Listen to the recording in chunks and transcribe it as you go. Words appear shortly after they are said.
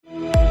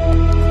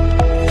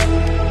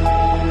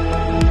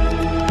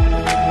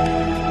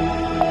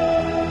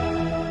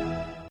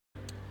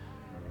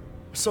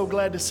So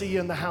glad to see you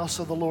in the house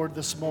of the Lord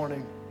this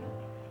morning.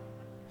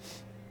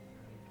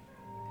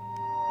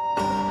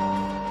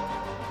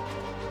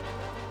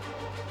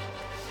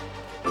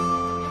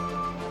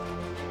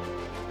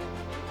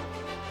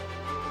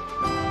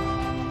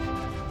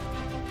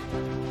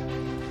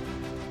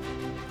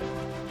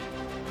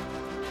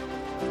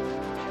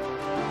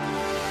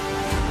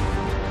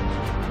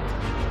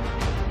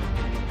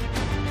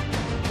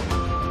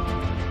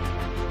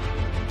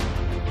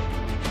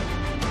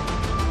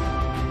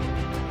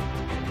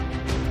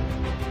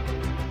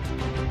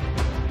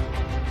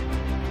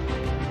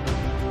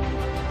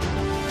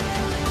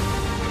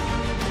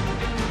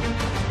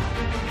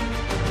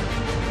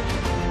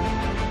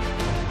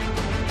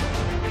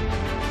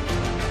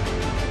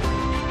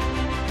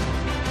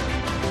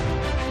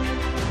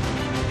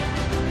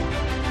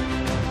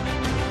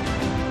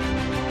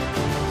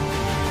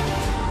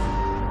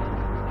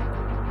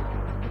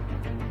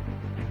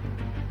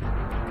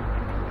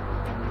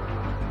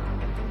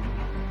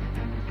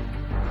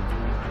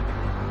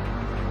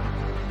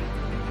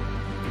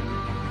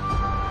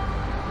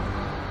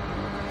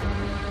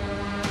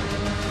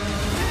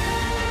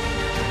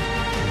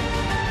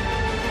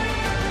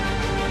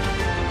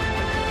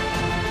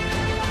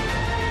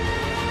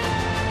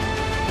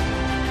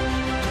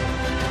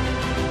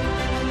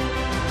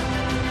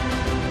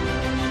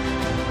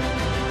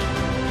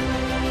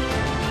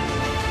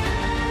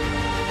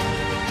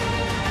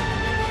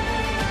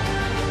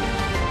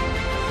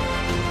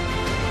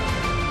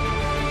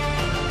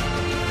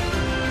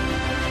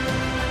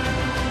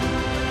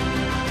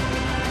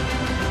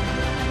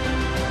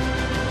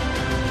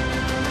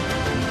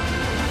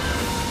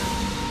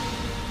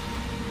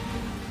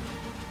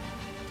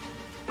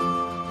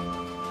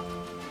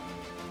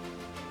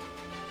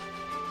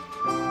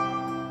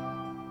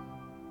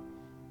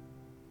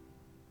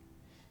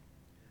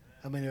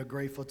 How many are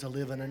grateful to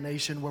live in a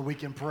nation where we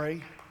can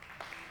pray?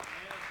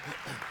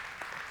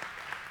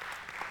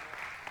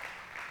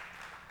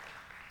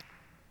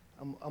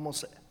 I'm going to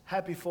say,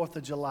 happy 4th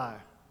of July.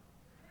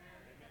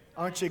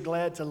 Aren't you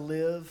glad to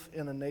live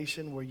in a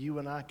nation where you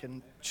and I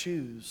can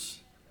choose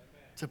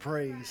to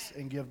praise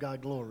and give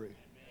God glory?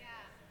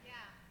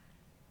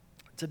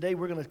 Today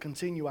we're going to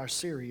continue our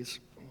series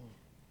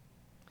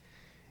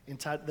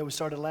that we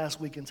started last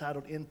week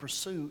entitled In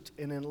Pursuit,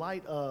 and in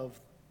light of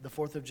the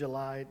 4th of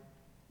July,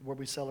 where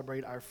we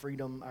celebrate our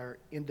freedom, our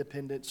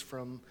independence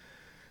from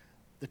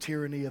the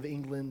tyranny of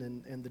England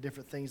and the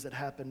different things that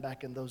happened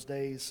back in those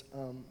days.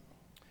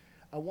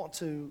 I want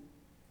to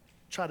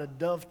try to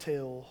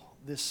dovetail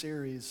this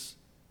series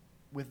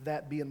with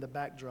that being the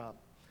backdrop.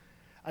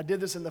 I did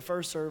this in the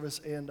first service,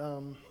 and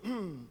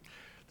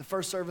the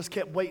first service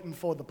kept waiting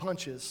for the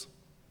punches,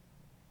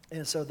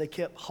 and so they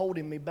kept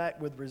holding me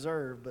back with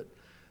reserve. But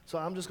so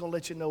I'm just going to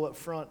let you know up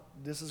front,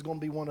 this is going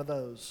to be one of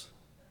those.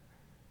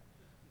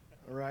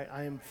 All right,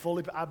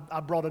 I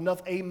brought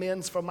enough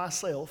amens for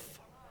myself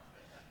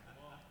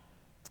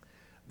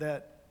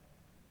that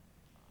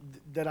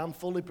I'm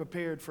fully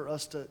prepared for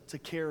us to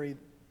carry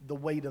the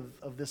weight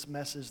of this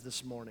message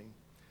this morning.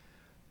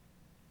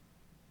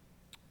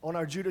 On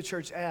our Judah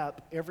Church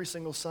app, every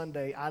single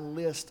Sunday, I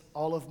list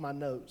all of my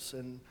notes.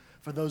 And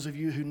for those of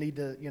you who need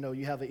to,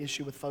 you have an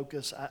issue with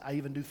focus, I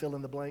even do fill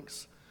in the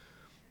blanks,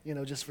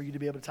 just for you to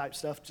be able to type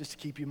stuff, just to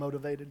keep you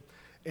motivated.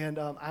 And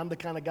I'm the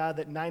kind of guy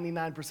that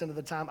 99% of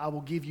the time I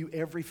will give you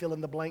every fill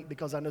in the blank,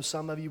 because I know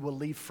some of you will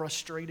leave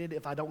frustrated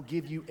if I don't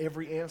give you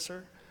every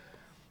answer.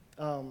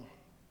 And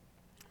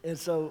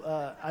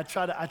so I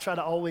try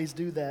to always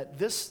do that.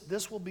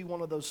 This will be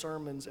one of those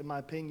sermons, in my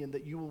opinion,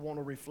 that you will want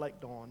to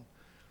reflect on,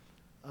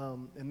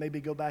 and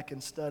maybe go back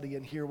and study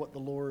and hear what the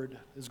Lord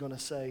is going to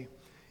say.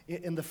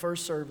 In the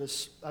first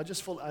service,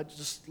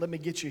 let me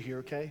get you here,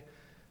 okay?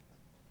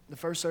 The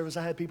first service,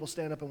 I had people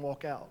stand up and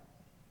walk out.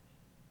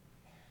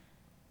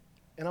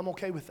 And I'm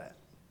okay with that.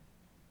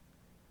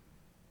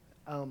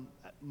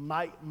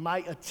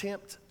 My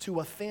attempt to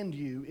offend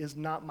you is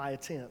not my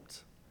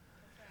attempt.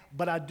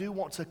 But I do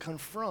want to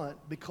confront,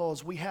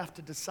 because we have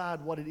to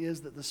decide what it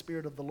is that the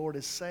Spirit of the Lord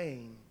is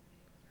saying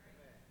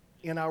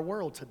in our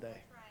world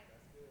today.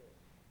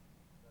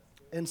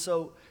 And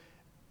so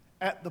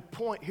at the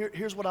point,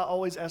 here's what I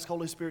always ask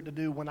Holy Spirit to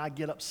do when I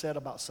get upset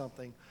about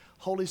something.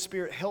 Holy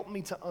Spirit, help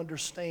me to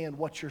understand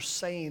what you're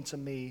saying to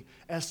me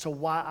as to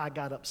why I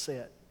got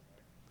upset.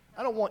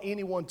 I don't want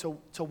anyone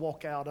to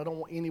walk out. I don't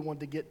want anyone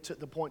to get to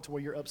the point to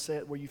where you're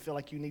upset, where you feel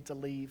like you need to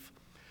leave.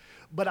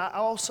 But I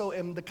also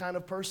am the kind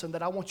of person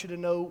that I want you to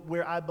know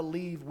where I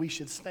believe we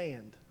should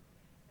stand.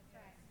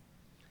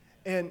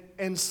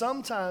 And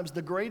sometimes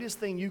the greatest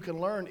thing you can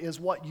learn is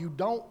what you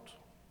don't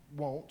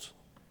want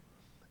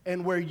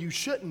and where you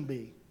shouldn't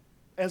be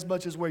as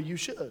much as where you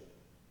should.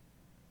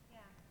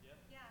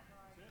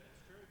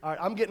 All right,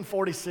 I'm getting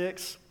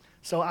 46,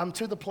 so I'm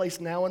to the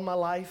place now in my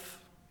life,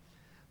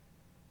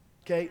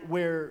 okay,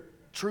 where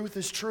truth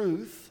is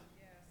truth.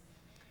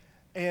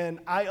 And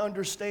I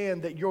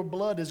understand that your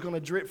blood is going to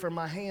drip from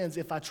my hands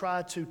if I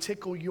try to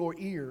tickle your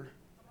ear.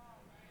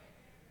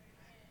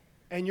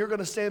 And you're going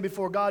to stand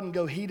before God and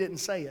go, he didn't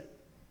say it.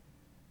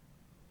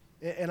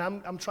 And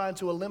I'm trying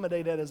to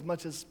eliminate that as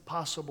much as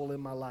possible in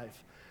my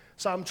life.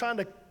 So I'm trying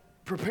to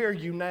prepare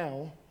you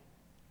now,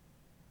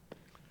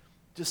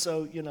 just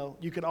so,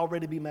 you can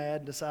already be mad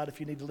and decide if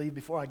you need to leave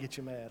before I get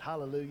you mad.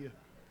 Hallelujah.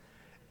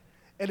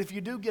 And if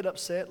you do get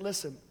upset,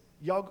 listen,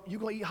 you're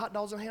going to eat hot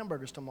dogs and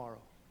hamburgers tomorrow.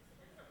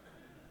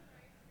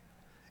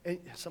 And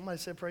somebody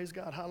said, praise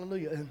God,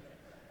 hallelujah.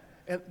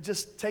 And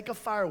just take a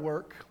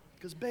firework,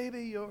 because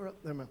baby, you're,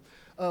 never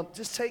mind.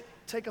 Just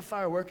take a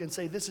firework and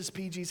say, this is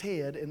PG's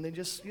head, and then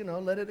just,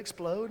 let it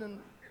explode, and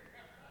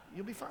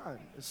you'll be fine.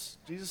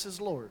 Jesus is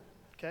Lord,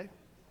 okay?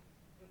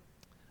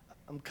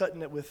 I'm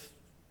cutting it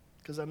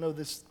because I know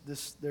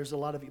there's a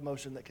lot of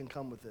emotion that can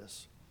come with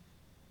this.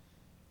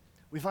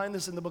 We find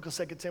this in the book of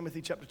 2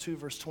 Timothy chapter 2,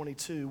 verse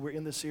 22. We're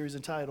in this series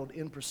entitled,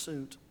 In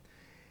Pursuit.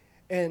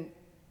 And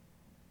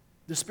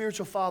the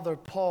spiritual father,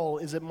 Paul,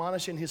 is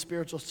admonishing his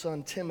spiritual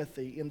son,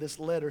 Timothy, in this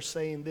letter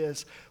saying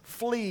this,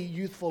 flee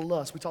youthful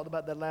lust. We talked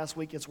about that last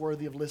week. It's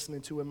worthy of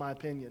listening to, in my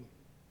opinion.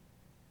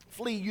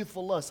 Flee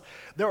youthful lust.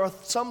 There are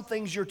some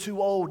things you're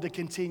too old to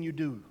continue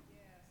do.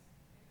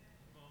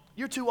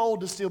 You're too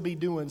old to still be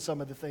doing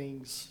some of the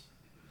things,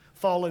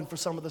 falling for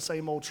some of the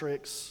same old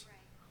tricks.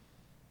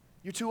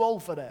 You're too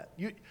old for that.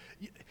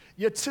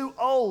 You're too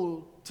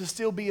old to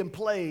still being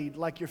played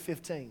like you're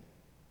 15.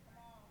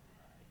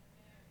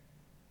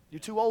 You're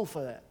too old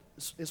for that.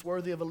 It's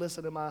worthy of a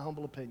listen, in my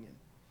humble opinion.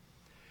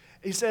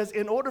 He says,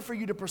 in order for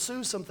you to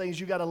pursue some things,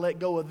 you got to let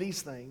go of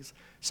these things.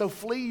 So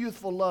flee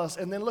youthful lust.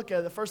 And then look at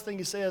it. The first thing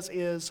he says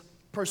is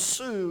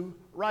pursue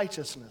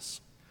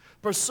righteousness.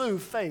 Pursue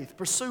faith.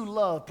 Pursue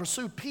love.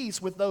 Pursue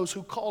peace with those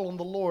who call on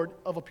the Lord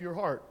of a pure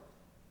heart.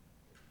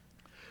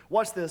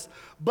 Watch this.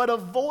 But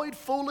avoid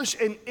foolish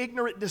and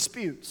ignorant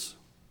disputes.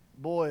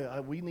 Boy,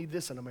 we need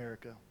this in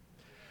America.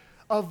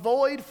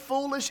 Avoid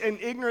foolish and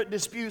ignorant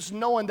disputes,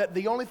 knowing that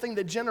the only thing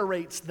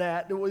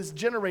that was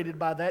generated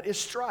by that is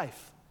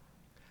strife.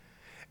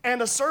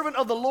 And a servant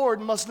of the Lord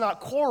must not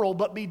quarrel,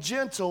 but be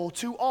gentle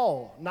to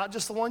all. Not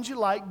just the ones you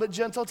like, but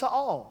gentle to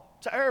all,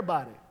 to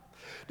everybody.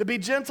 To be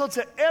gentle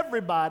to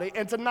everybody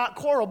and to not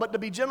quarrel, but to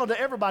be gentle to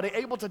everybody,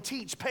 able to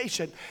teach,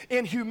 patient,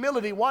 in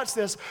humility. Watch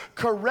this.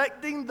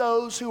 Correcting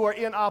those who are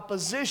in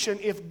opposition,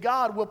 if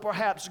God will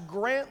perhaps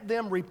grant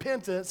them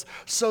repentance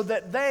so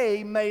that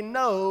they may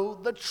know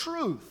the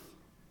truth.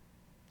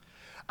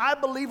 I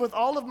believe with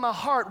all of my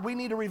heart we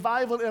need a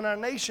revival in our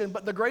nation,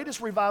 but the greatest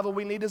revival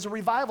we need is a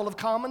revival of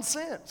common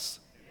sense.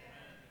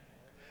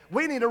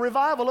 We need a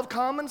revival of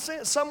common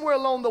sense. Somewhere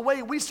along the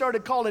way, we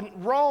started calling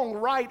wrong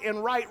right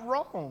and right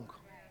wrong.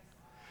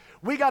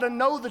 We got to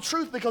know the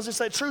truth, because it's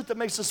that truth that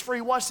makes us free.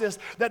 Watch this.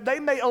 That they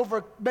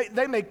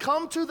may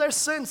come to their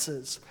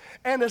senses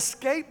and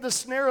escape the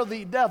snare of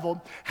the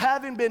devil,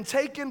 having been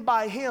taken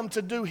by him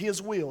to do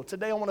his will.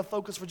 Today I want to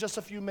focus for just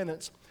a few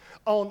minutes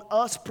on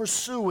us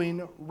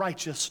pursuing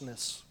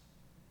righteousness.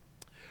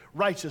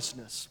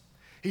 Righteousness.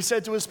 He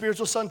said to his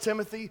spiritual son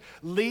Timothy,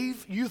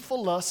 leave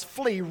youthful lust,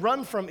 flee,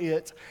 run from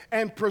it,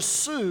 and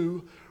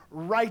pursue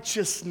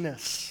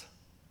righteousness.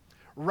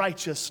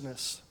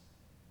 Righteousness.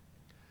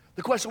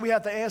 The question we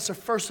have to answer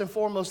first and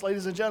foremost,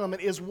 ladies and gentlemen,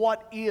 is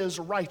what is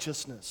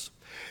righteousness?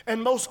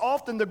 And most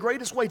often, the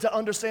greatest way to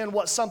understand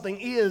what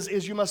something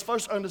is you must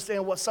first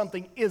understand what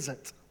something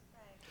isn't.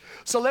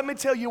 So let me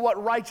tell you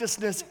what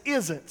righteousness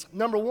isn't.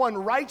 Number one,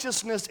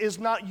 righteousness is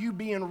not you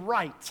being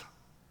right.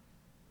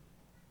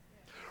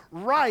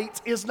 Right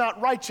is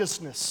not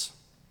righteousness.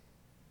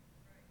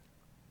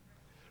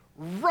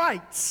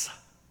 Right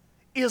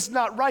is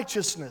not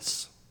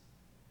righteousness.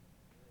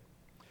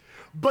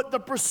 But the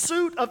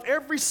pursuit of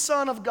every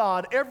son of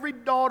God, every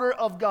daughter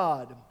of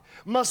God,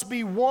 must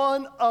be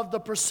one of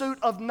the pursuit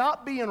of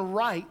not being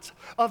right,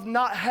 of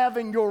not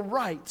having your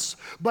rights.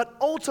 But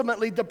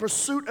ultimately, the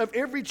pursuit of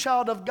every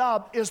child of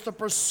God is the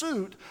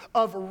pursuit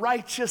of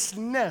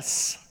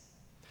righteousness.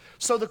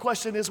 So the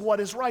question is,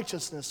 what is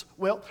righteousness?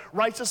 Well,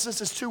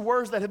 righteousness is two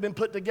words that have been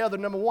put together.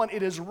 Number one,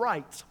 it is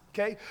right,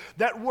 okay?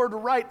 That word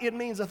right, it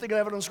means, I think I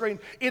have it on the screen,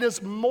 it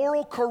is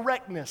moral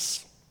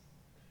correctness.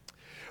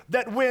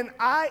 That when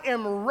I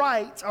am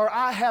right, or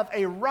I have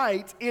a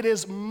right, it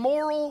is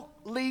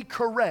morally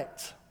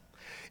correct.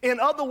 In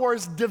other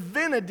words,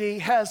 divinity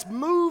has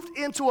moved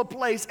into a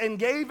place and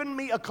given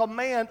me a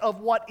command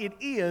of what it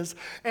is,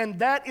 and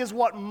that is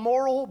what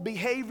moral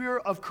behavior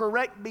of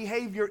correct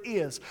behavior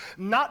is.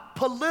 Not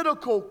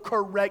political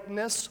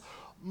correctness,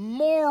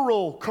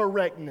 moral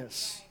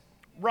correctness.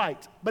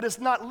 Right, but it's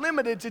not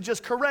limited to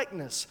just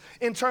correctness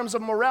in terms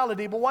of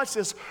morality. But watch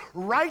this,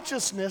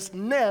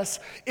 righteousness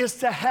is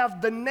to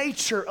have the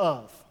nature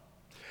of.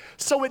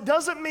 So it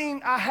doesn't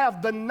mean I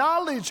have the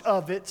knowledge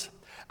of it,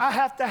 I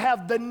have to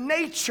have the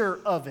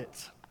nature of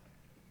it.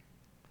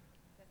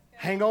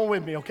 Hang on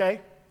with me,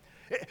 okay?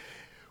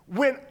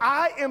 When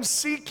I am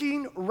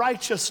seeking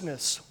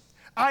righteousness,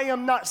 I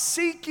am not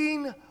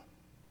seeking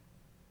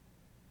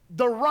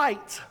the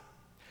right,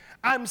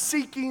 I'm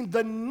seeking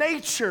the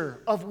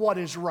nature of what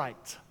is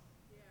right.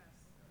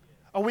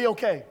 Are we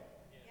okay?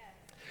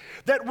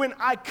 that when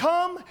I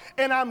come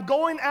and I'm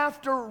going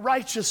after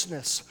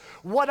righteousness,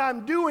 what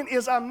I'm doing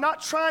is I'm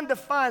not trying to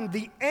find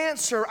the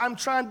answer, I'm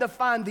trying to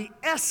find the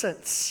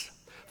essence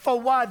for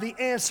why the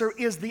answer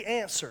is the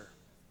answer.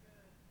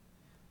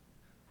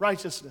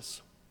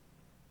 Righteousness.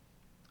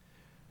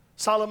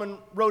 Solomon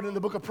wrote in the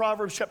book of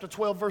Proverbs chapter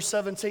 12 verse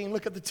 17,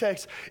 look at the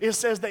text. It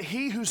says that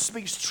he who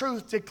speaks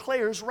truth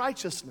declares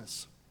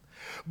righteousness,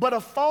 but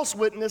a false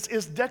witness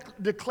is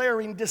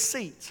declaring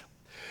deceit.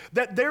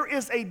 That there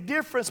is a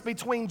difference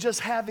between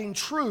just having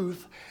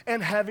truth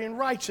and having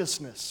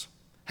righteousness.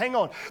 Hang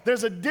on.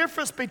 There's a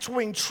difference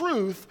between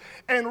truth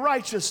and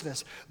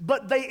righteousness,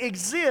 but they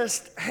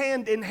exist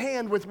hand in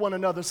hand with one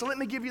another. So let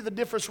me give you the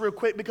difference real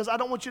quick, because I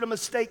don't want you to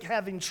mistake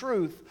having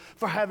truth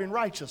for having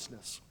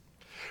righteousness.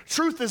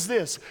 Truth is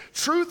this.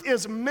 Truth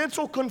is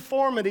mental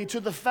conformity to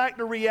the fact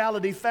or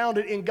reality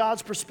founded in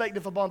God's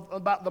perspective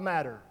about the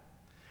matter.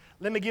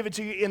 Let me give it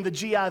to you in the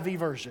GIV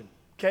version.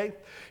 Okay?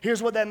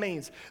 Here's what that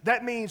means.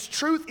 That means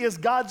truth is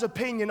God's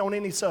opinion on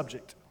any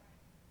subject.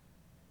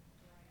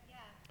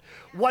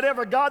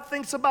 Whatever God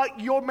thinks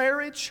about your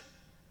marriage,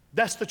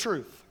 that's the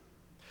truth.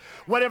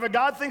 Whatever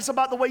God thinks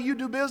about the way you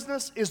do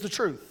business is the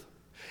truth.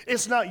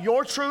 It's not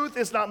your truth,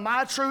 it's not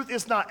my truth,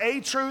 it's not a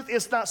truth,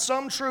 it's not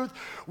some truth.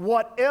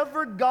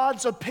 Whatever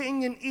God's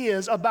opinion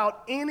is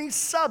about any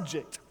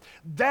subject,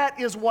 that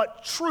is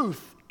what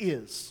truth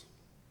is.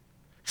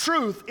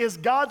 Truth is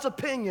God's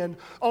opinion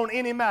on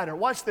any matter.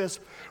 Watch this.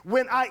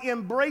 When I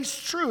embrace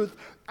truth,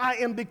 I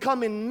am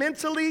becoming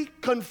mentally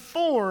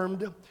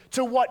conformed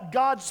to what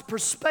God's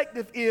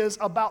perspective is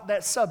about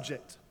that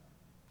subject.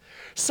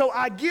 So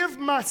I give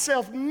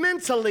myself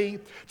mentally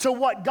to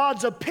what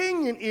God's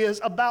opinion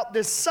is about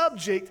this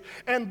subject,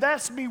 and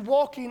that's me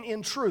walking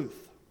in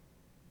truth.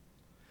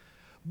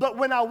 But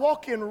when I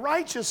walk in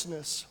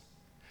righteousness,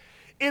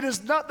 it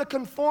is not the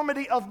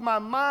conformity of my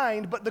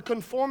mind, but the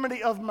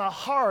conformity of my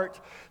heart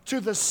to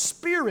the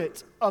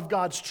spirit of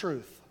God's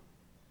truth.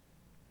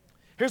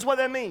 Here's what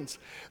that means.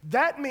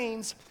 That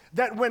means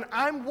that when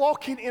I'm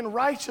walking in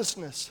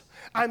righteousness,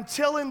 I'm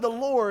telling the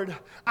Lord,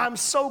 I'm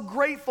so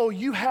grateful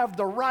you have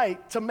the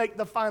right to make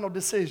the final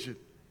decision.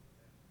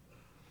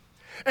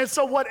 And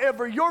so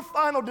whatever your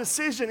final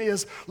decision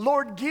is,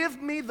 Lord,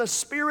 give me the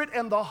spirit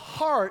and the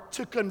heart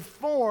to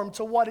conform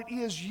to what it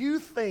is you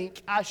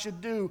think I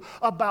should do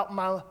about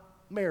my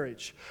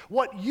marriage,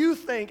 what you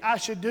think I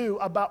should do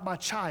about my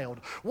child,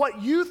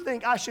 what you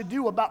think I should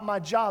do about my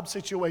job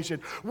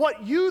situation,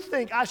 what you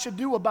think I should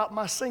do about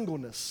my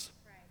singleness.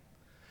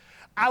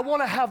 I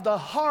want to have the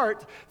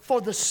heart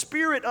for the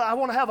spirit. I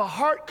want to have a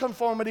heart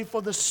conformity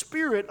for the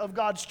spirit of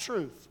God's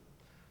truth.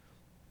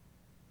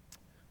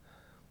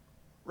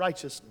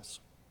 Righteousness.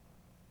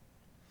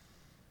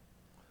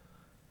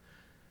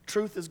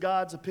 Truth is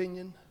God's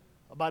opinion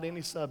about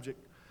any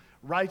subject.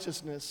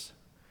 Righteousness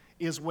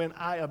is when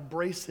I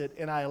embrace it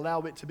and I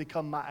allow it to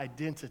become my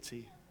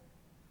identity,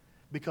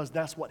 because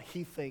that's what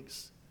He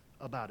thinks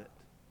about it.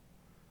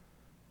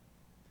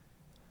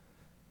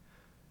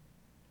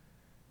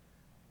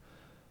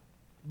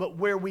 But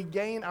where we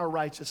gain our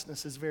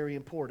righteousness is very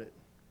important.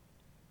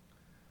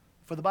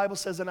 For the Bible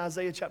says in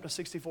Isaiah chapter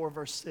 64,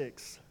 verse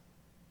 6,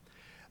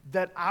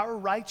 that our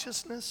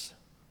righteousness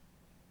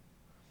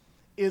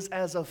is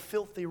as of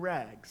filthy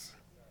rags.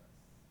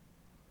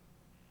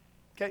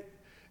 Okay?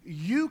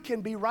 You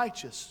can be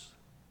righteous.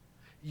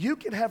 You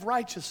can have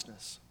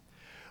righteousness.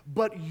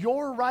 But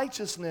your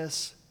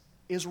righteousness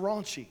is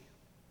raunchy.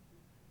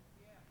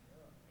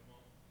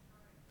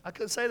 I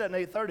couldn't say that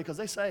in 8:30 because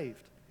they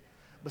saved.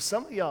 But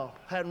some of y'all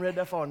hadn't read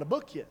that far in the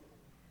book yet.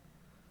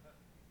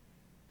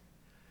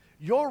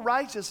 Your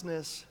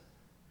righteousness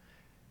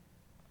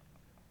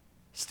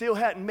still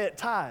hadn't met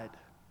tide.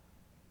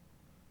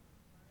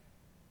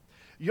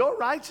 Your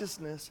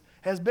righteousness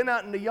has been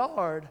out in the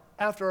yard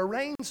after a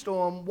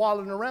rainstorm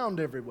wallowing around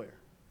everywhere.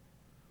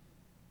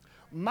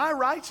 My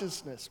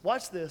righteousness,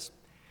 watch this,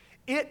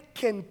 it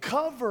can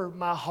cover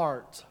my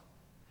heart,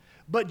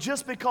 but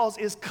just because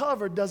it's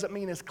covered doesn't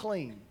mean it's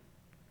clean.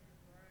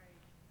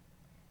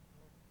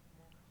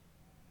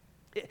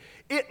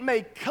 It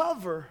may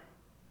cover,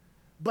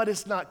 but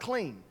it's not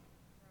clean.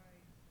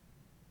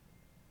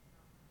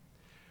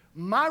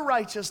 My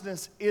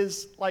righteousness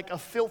is like a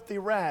filthy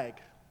rag.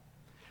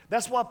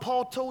 That's why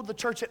Paul told the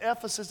church at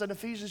Ephesus in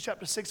Ephesians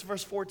chapter 6,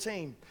 verse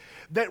 14,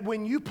 that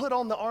when you put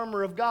on the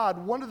armor of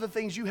God, one of the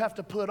things you have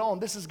to put on,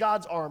 this is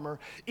God's armor,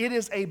 it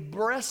is a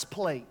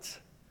breastplate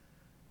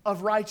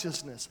of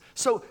righteousness.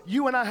 So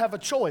you and I have a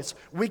choice.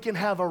 We can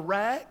have a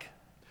rag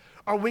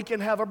or we can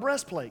have a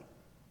breastplate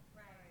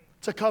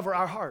to cover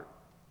our heart.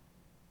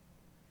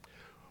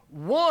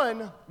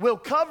 One will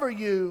cover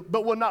you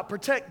but will not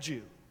protect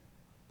you.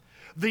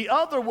 The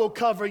other will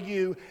cover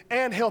you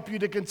and help you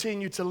to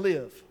continue to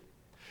live.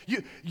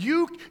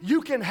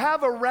 You can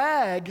have a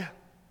rag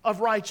of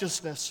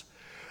righteousness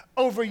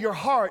over your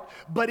heart,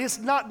 but it's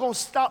not going to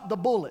stop the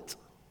bullet.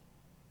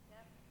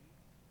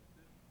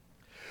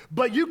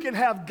 But you can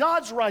have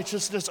God's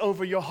righteousness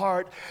over your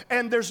heart,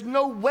 and there's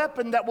no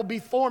weapon that will be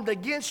formed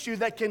against you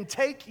that can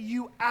take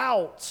you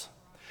out.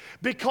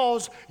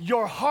 because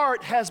your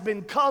heart has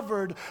been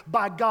covered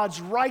by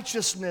God's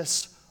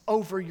righteousness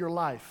over your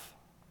life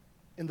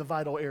in the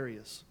vital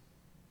areas.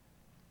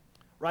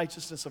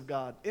 Righteousness of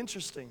God.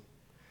 Interesting,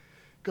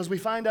 because we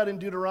find out in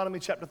Deuteronomy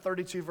chapter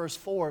 32, verse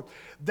 4,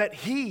 that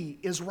He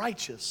is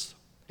righteous.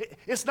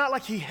 It's not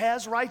like He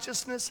has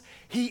righteousness,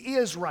 He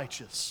is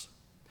righteous.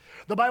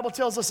 The Bible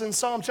tells us in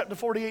Psalm chapter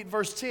 48,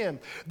 verse 10,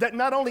 that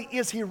not only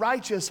is He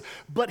righteous,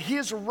 but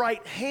His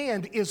right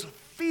hand is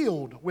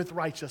filled with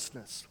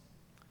righteousness.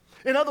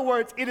 In other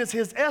words, it is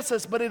His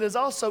essence, but it is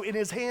also in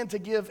His hand to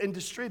give and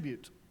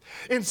distribute.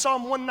 In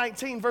Psalm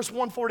 119, verse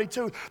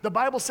 142, the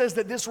Bible says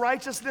that this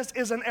righteousness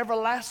is an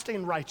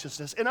everlasting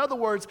righteousness. In other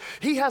words,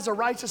 He has a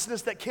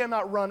righteousness that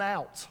cannot run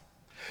out.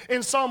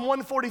 In Psalm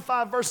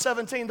 145, verse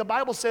 17, the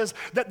Bible says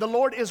that the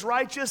Lord is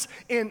righteous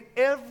in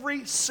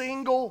every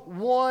single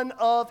one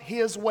of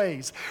His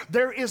ways.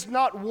 There is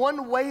not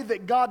one way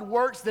that God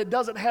works that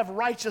doesn't have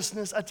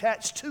righteousness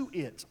attached to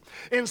it.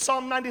 In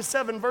Psalm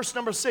 97, verse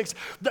number 6,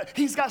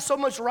 He's got so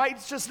much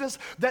righteousness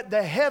that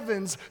the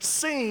heavens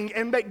sing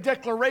and make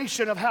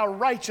declaration of how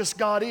righteous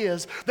God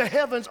is. The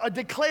heavens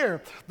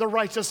declare the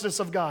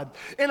righteousness of God.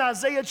 In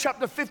Isaiah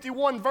chapter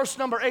 51, verse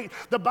number 8,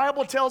 the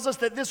Bible tells us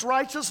that this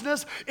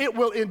righteousness, it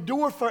will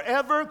endure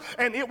forever,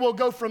 and it will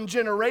go from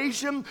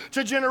generation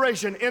to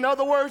generation. In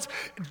other words,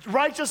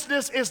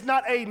 righteousness is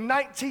not a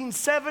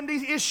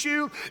 1970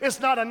 issue. It's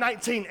not a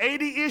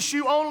 1980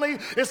 issue only.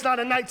 It's not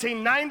a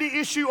 1990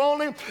 issue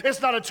only.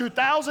 It's not a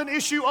 2000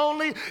 issue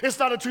only. It's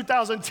not a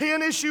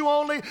 2010 issue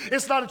only.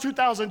 It's not a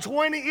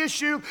 2020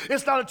 issue.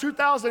 It's not a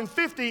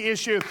 2050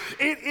 issue.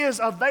 It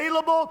is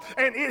available,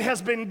 and it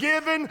has been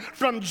given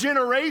from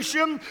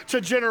generation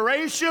to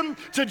generation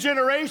to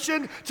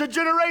generation to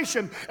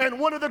generation. And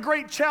one of the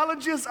great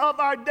challenges of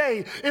our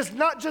day is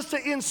not just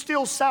to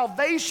instill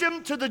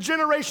salvation to the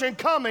generation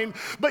coming,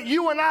 but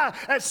you and I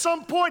at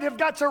some point have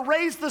got to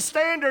raise the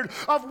standard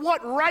of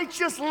what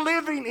righteous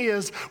living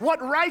is,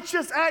 what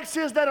righteous acts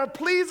is that are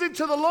pleasing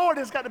to the Lord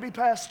has got to be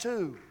passed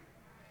too.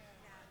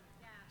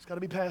 It's got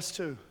to be passed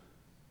too.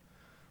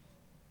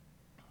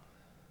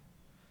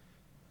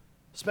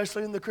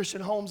 Especially in the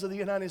Christian homes of the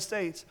United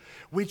States,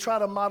 we try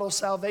to model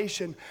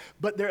salvation,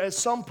 but there at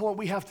some point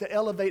we have to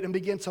elevate and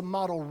begin to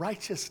model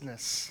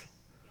righteousness.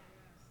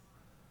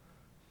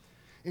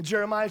 In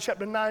Jeremiah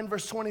chapter 9,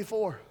 verse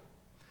 24.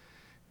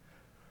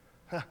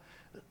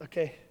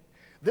 Okay,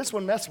 this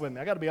one messed with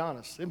me. I got to be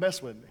honest. It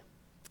messed with me.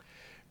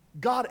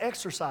 God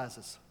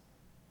exercises.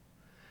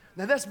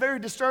 Now that's very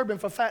disturbing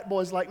for fat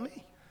boys like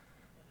me.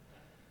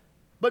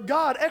 But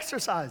God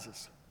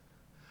exercises.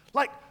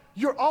 Like,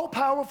 you're all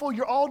powerful,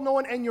 you're all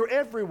knowing, and you're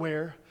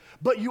everywhere,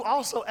 but you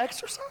also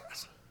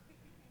exercise.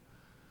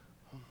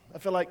 I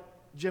feel like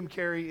Jim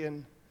Carrey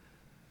in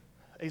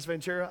Ace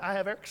Ventura. I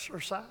have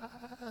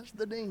exorcised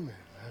the demon.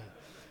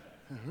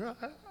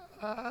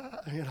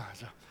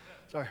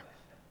 Sorry.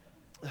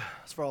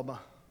 It's for all my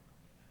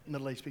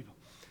middle-aged people.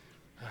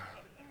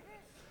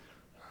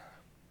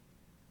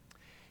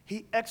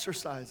 He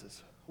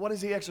exercises. What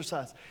does He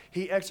exercise?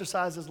 He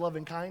exercises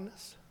loving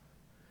kindness.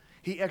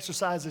 He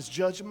exercises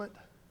judgment.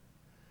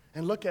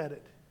 And look at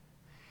it.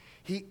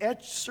 He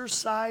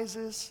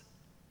exercises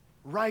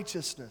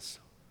righteousness,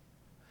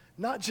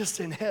 not just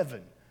in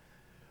heaven,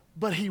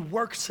 but He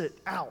works it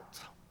out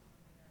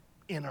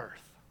in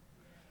earth.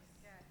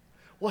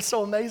 What's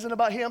so amazing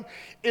about Him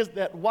is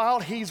that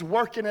while He's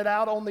working it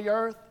out on the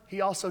earth,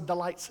 He also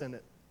delights in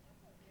it.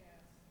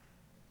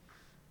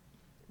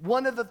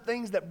 One of the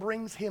things that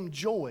brings Him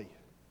joy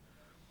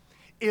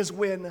is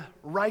when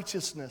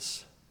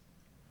righteousness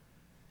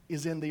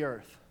is in the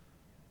earth.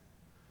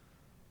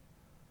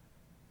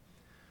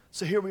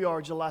 So here we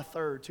are, July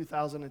 3rd,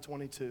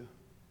 2022.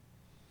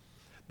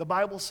 The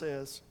Bible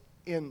says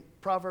in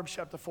Proverbs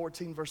chapter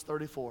 14, verse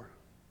 34,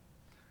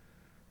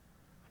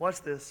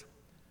 watch this.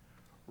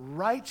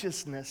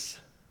 Righteousness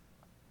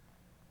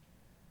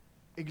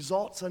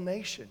exalts a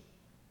nation.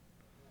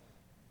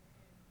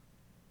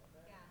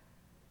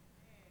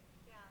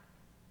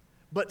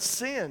 But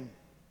sin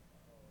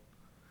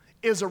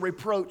is a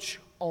reproach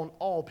on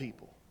all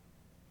people.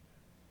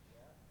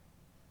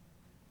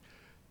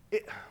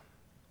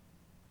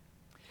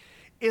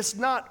 It's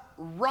not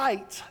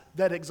right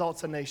that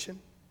exalts a nation.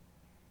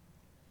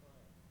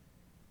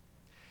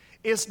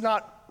 It's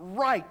not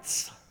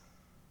rights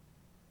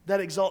that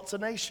exalts a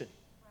nation.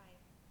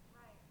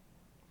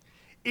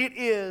 It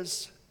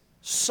is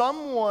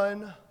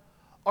someone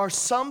or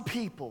some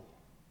people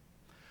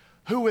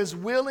who is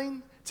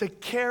willing to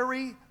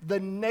carry the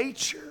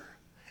nature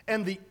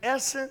and the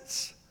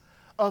essence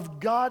of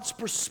God's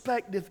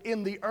perspective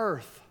in the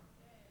earth,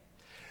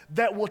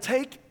 that will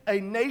take a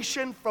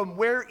nation from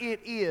where it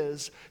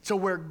is to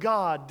where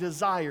God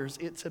desires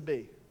it to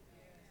be.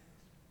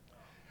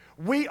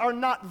 We are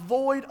not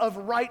void of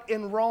right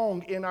and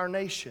wrong in our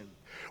nation.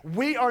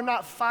 We are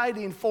not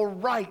fighting for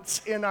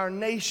rights in our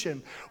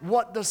nation.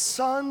 What the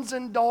sons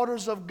and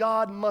daughters of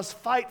God must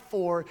fight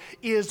for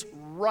is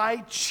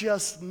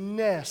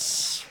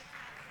righteousness.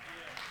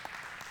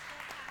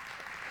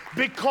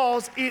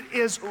 Because it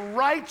is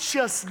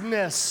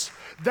righteousness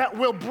that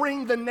will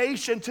bring the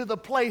nation to the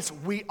place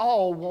we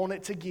all want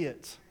it to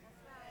get.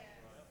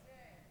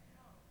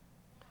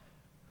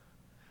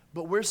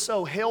 But we're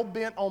so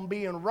hell-bent on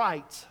being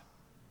right,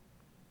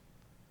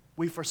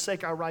 we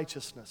forsake our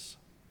righteousness.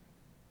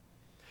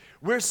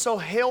 We're so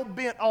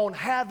hell-bent on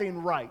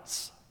having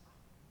rights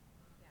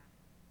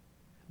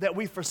that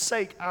we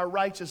forsake our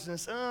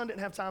righteousness. I didn't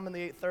have time in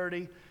the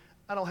 8:30.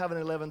 I don't have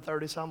an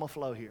 11:30, so I'm going to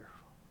flow here.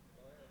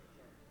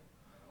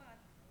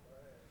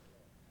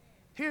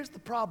 Here's the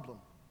problem.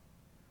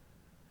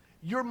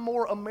 You're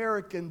more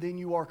American than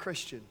you are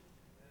Christian.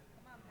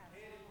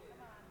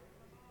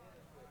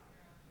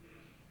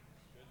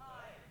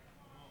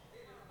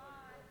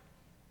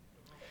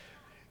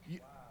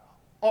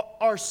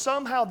 Or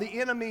somehow the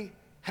enemy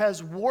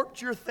has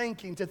warped your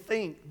thinking to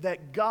think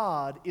that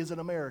God is an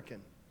American.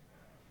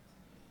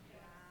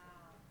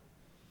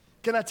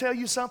 Can I tell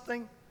you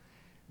something?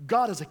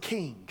 God is a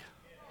king.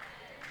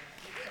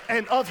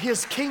 And of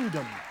his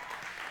kingdom,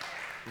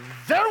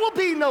 there will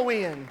be no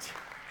end.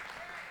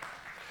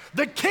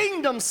 The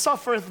kingdom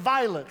suffereth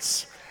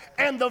violence,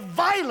 and the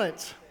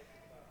violent.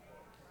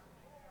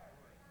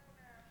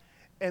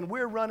 And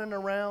we're running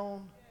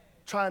around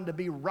trying to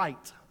be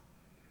right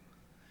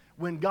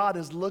when God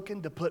is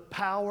looking to put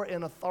power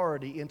and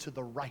authority into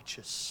the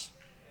righteous.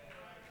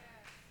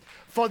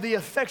 For the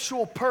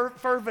effectual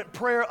fervent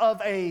prayer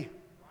of a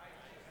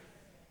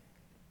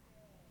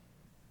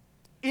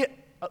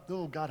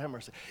oh, God have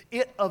mercy.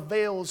 It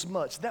avails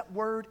much. That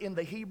word in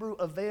the Hebrew,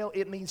 avail,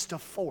 it means to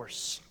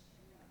force.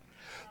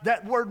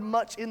 That word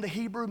much in the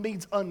Hebrew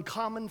means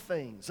uncommon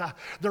things.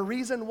 The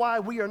reason why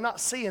we are not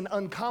seeing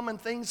uncommon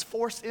things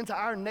forced into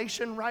our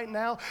nation right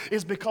now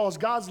is because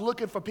God's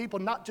looking for people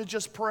not to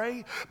just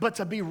pray, but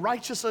to be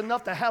righteous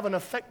enough to have an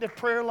effective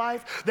prayer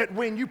life, that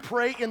when you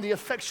pray in the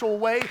effectual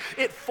way,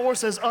 it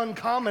forces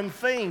uncommon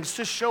things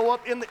to show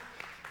up in the...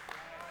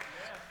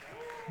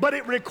 But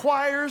it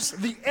requires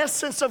the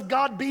essence of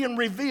God being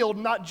revealed,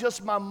 not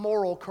just my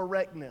moral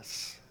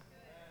correctness.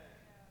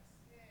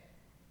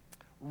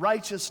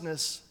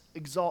 Righteousness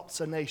exalts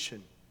a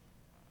nation.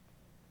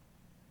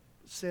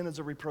 Sin is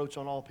a reproach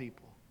on all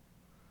people.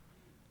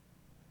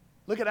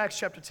 Look at Acts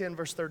chapter 10,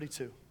 verse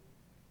 32.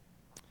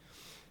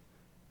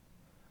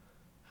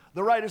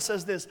 The writer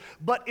says this,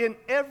 but in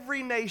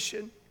every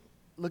nation,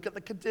 look at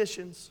the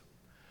conditions,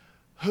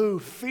 who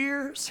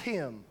fears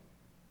him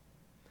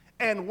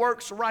and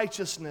works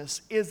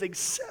righteousness is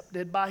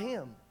accepted by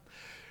him.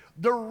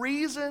 The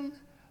reason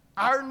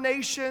our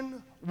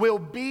nation will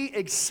be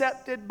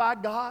accepted by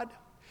God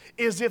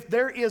is if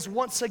there is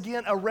once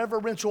again a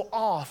reverential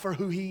awe for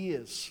who he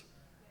is.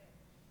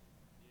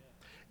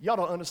 Y'all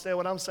don't understand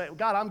what I'm saying.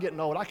 God, I'm getting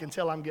old. I can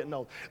tell I'm getting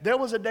old. There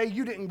was a day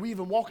you didn't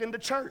even walk into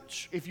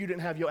church if you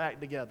didn't have your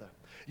act together.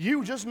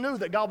 You just knew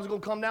that God was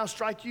going to come down and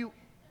strike you.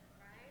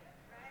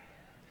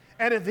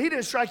 And if he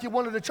didn't strike you,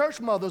 one of the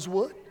church mothers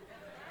would.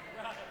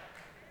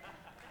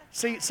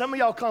 See, some of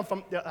y'all come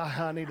from,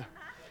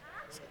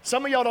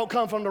 some of y'all don't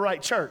come from the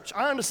right church.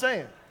 I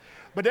understand.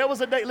 But there was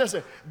a day,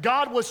 listen,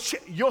 God was,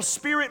 your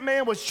spirit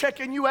man was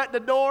checking you at the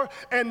door,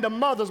 and the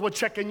mothers were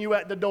checking you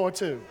at the door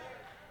too.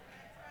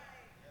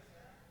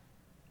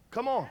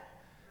 Come on.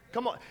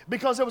 Come on.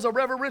 Because there was a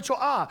reverential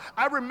awe.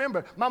 I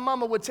remember my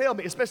mama would tell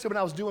me, especially when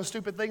I was doing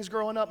stupid things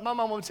growing up, my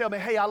mama would tell me,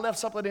 hey, I left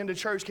something in the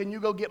church. Can you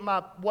go get my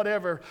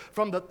whatever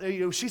from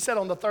the, she sat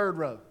on the third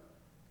row.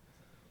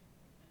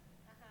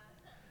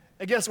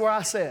 And guess where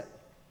I sat?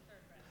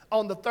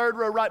 On the third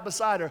row right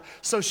beside her.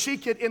 So she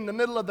could, in the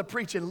middle of the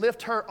preaching,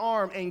 lift her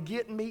arm and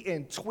get me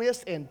and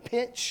twist and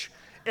pinch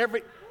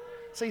every...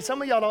 See,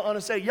 some of y'all don't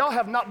understand. Y'all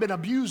have not been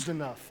abused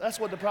enough. That's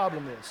what the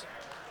problem is.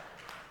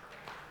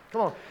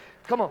 Come on.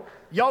 Come on.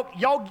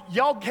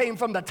 Y'all came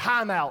from the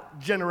timeout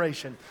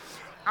generation.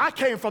 I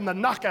came from the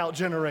knockout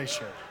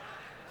generation.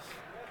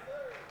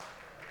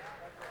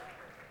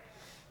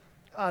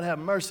 God have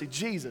mercy,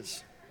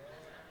 Jesus.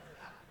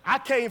 I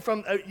came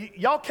from,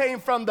 y'all came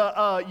from the,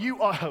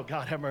 oh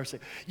God have mercy.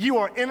 You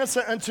are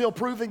innocent until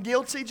proven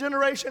guilty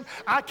generation.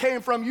 I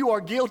came from you are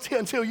guilty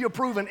until you're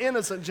proven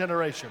innocent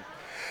generation.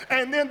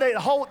 And then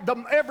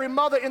every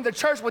mother in the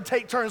church would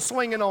take turns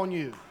swinging on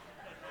you.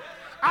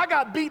 I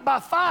got beat by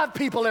 5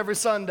 people every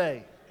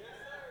Sunday.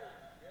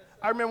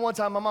 I remember one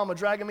time my mama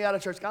dragging me out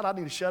of church. God, I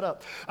need to shut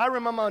up. I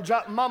remember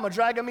mama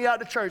dragging me out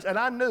to church, and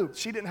I knew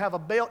she didn't have a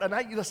belt. And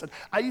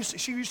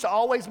she used to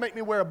always make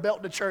me wear a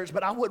belt to church,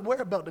 but I wouldn't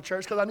wear a belt to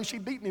church because I knew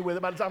she'd beat me with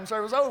it by the time the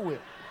service was over with.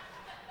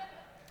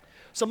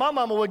 So my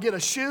mama would get a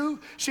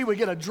shoe. She would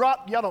get a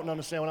drop. Y'all don't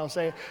understand what I'm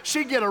saying.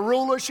 She'd get a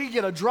ruler. She'd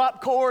get a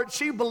drop cord.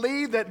 She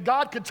believed that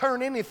God could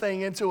turn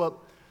anything into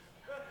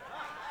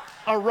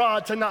a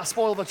rod to not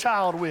spoil the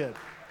child with.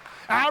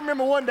 I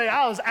remember one day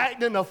I was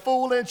acting a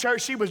fool in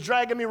church. She was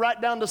dragging me right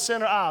down the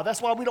center aisle.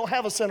 That's why we don't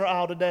have a center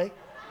aisle today.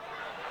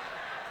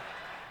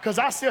 Because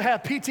I still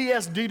have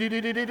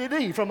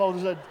PTSD from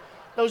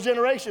those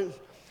generations.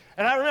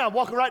 And I remember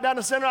walking right down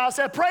the center aisle. I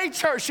said, pray,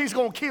 church, she's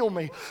going to kill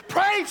me.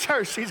 Pray,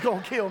 church, she's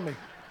going to kill me.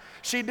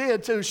 She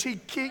did too. She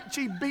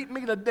beat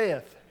me to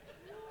death.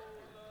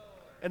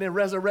 and then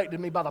resurrected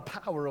me by the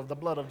power of the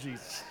blood of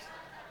Jesus.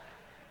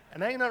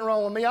 And there ain't nothing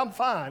wrong with me. I'm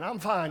fine,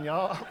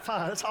 y'all. I'm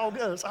fine. It's all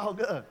good. It's all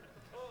good.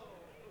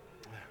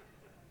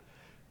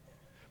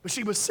 But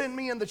she would send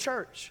me in the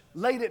church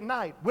late at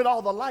night with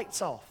all the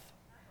lights off.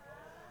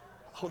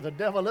 Oh, the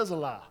devil is a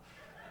lie.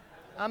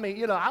 I mean,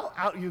 you know,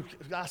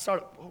 I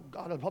started, oh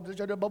God, I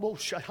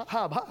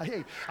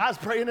was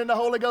praying in the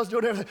Holy Ghost,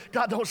 doing everything.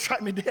 God, don't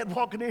strike me dead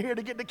walking in here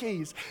to get the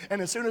keys.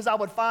 And as soon as I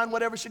would find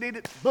whatever she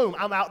needed, boom,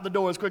 I'm out the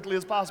door as quickly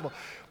as possible.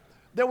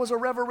 There was a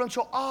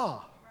reverential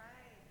awe.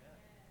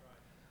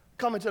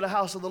 Coming to the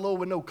house of the Lord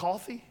with no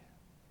coffee.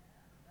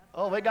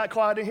 Oh, they got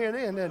quiet in here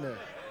then, didn't they?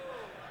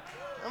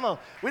 Come on.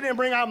 We didn't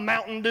bring our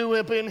Mountain Dew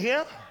up in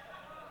here.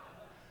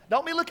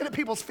 Don't be looking at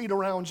people's feet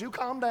around you.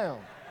 Calm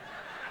down.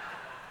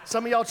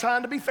 Some of y'all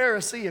trying to be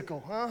pharisaical.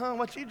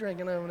 What you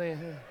drinking over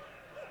there?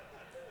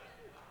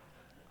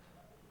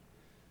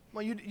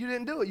 Well, you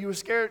didn't do it. You were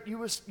scared.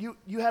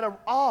 You had an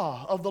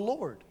awe of the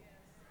Lord.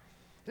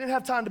 You didn't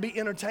have time to be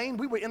entertained.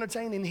 We were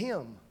entertaining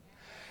Him.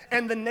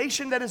 And the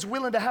nation that is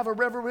willing to have a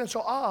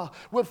reverential awe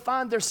will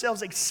find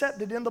themselves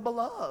accepted in the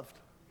beloved.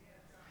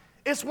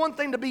 It's one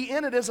thing to be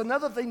in it, it's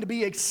another thing to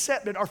be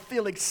accepted or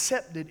feel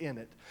accepted in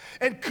it.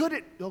 And could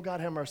it, oh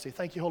God have mercy,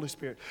 thank you Holy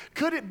Spirit.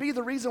 Could it be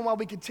the reason why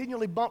we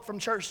continually bump from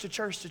church to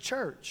church to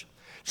church,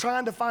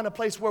 trying to find a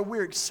place where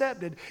we're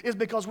accepted, is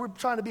because we're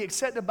trying to be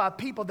accepted by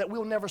people that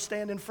we'll never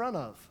stand in front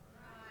of.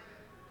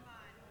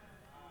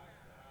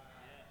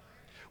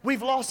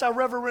 We've lost our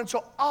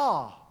reverential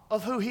awe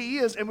of who He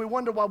is, and we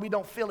wonder why we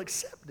don't feel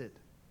accepted.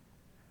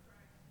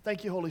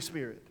 Thank you, Holy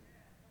Spirit.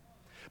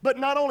 But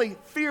not only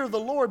fear the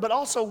Lord, but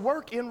also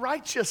work in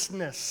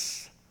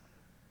righteousness.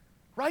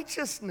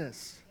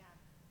 Righteousness.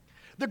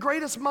 The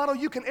greatest motto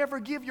you can ever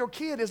give your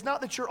kid is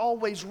not that you're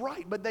always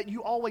right, but that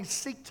you always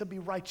seek to be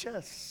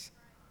righteous.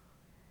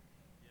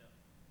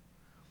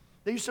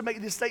 They used to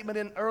make this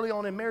statement early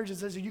on in marriages,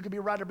 says you can be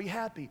right or be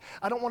happy.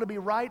 I don't want to be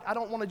right. I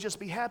don't want to just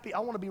be happy. I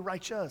want to be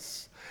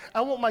righteous.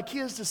 I want my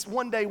kids to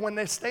one day when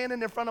they're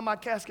standing in front of my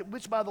casket,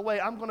 which by the way,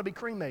 I'm going to be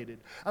cremated.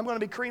 I'm going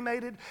to be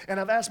cremated, and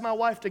I've asked my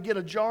wife to get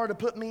a jar to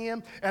put me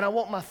in, and I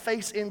want my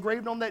face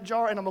engraved on that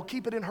jar, and I'm going to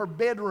keep it in her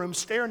bedroom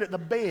staring at the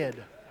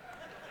bed.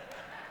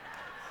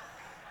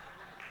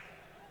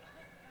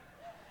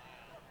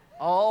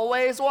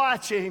 Always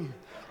watching.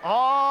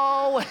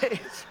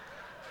 Always.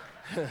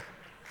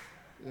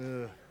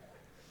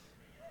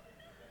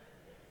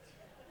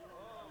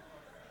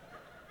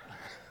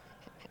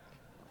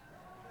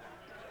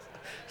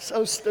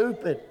 So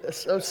stupid. That's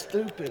so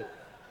stupid.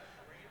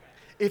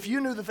 If you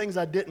knew the things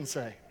I didn't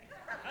say,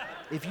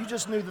 if you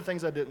just knew the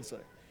things I didn't say,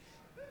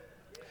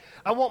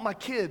 I want my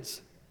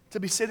kids to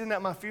be sitting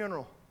at my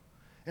funeral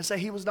and say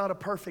he was not a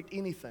perfect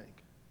anything.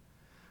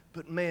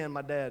 But man,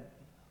 my dad,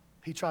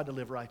 he tried to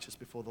live righteous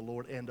before the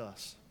Lord and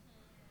us.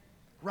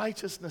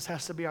 Righteousness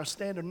has to be our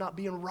standard, not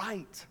being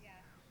right.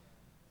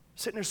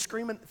 Sitting there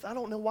screaming, I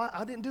don't know why,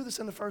 I didn't do this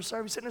in the first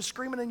service, sitting there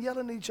screaming and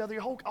yelling at each other.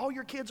 All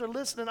your kids are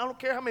listening. I don't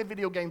care how many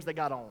video games they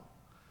got on.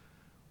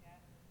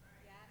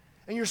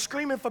 And you're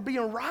screaming for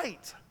being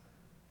right.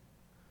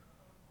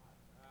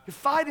 You're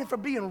fighting for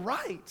being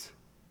right.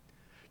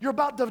 You're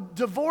about to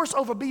divorce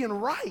over being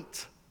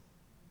right.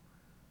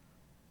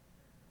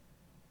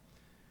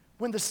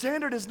 When the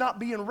standard is not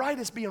being right,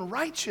 it's being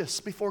righteous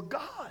before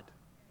God.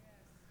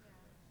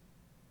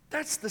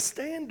 That's the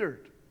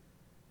standard.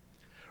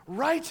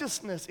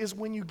 Righteousness is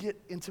when you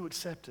get into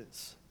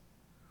acceptance.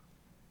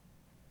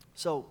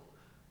 So,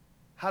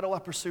 how do I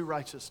pursue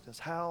righteousness?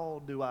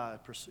 How do I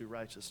pursue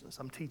righteousness?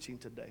 I'm teaching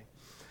today.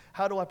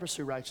 How do I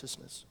pursue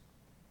righteousness?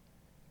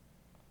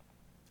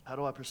 How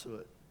do I pursue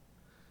it?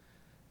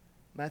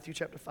 Matthew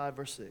chapter 5,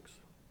 verse 6.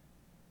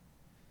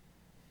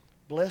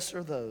 Blessed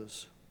are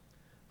those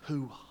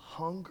who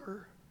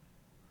hunger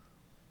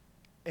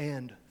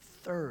and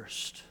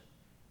thirst,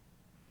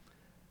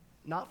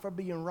 not for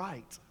being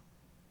right,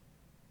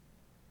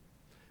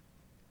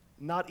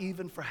 not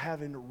even for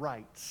having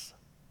rights,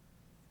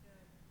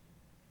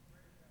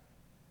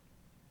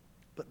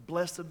 but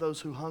blessed are those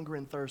who hunger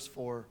and thirst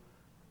for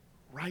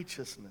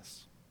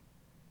righteousness,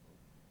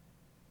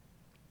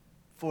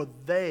 for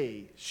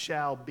they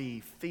shall be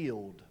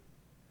filled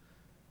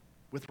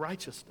with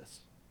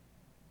righteousness.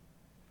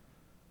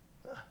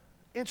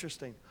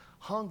 Interesting.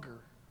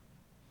 Hunger.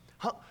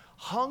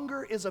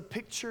 Hunger is a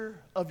picture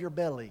of your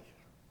belly.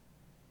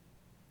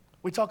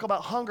 We talk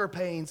about hunger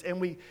pains,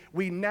 and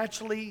we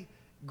naturally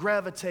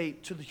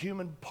gravitate to the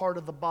human part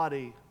of the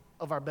body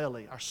of our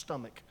belly, our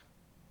stomach.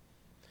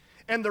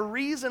 And the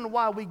reason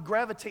why we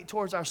gravitate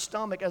towards our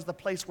stomach as the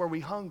place where we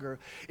hunger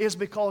is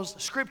because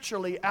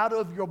scripturally, out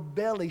of your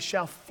belly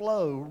shall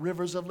flow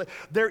rivers of living.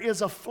 There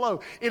is a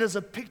flow. It is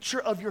a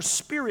picture of your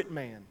spirit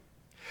man.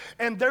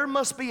 And there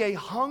must be a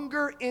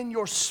hunger in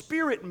your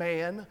spirit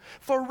man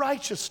for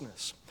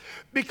righteousness.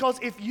 Because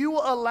if you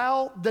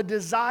allow the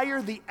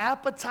desire, the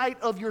appetite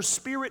of your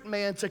spirit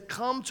man to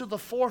come to the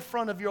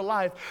forefront of your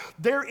life,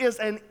 there is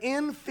an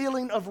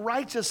infilling of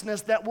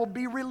righteousness that will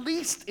be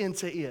released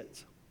into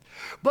it.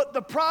 But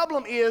the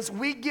problem is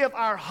we give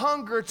our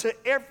hunger to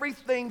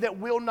everything that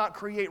will not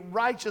create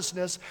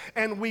righteousness,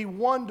 and we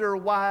wonder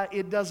why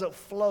it doesn't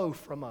flow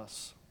from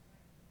us.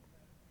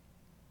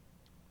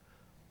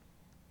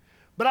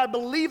 But I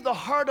believe the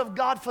heart of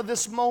God for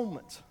this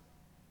moment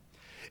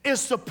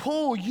is to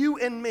pull you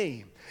and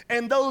me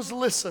and those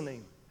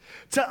listening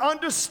to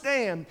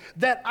understand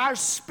that our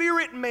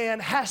spirit man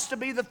has to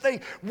be the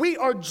thing. We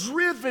are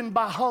driven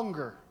by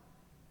hunger.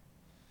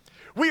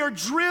 We are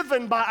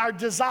driven by our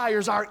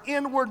desires, our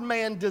inward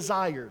man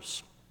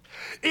desires.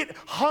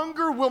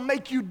 Hunger will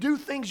make you do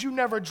things you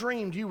never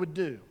dreamed you would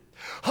do.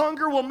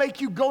 Hunger will make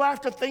you go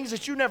after things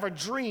that you never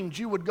dreamed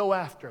you would go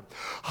after.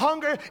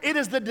 Hunger, it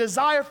is the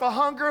desire for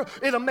hunger.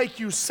 It'll make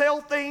you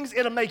sell things.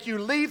 It'll make you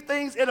leave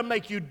things. It'll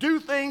make you do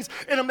things.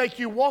 It'll make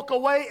you walk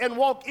away and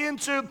walk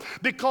into,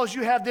 because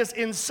you have this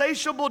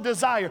insatiable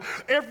desire.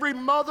 Every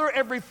mother,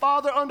 every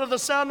father under the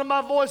sound of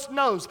my voice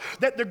knows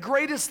that the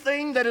greatest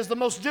thing that is the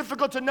most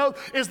difficult to know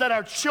is that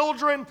our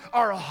children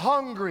are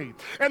hungry.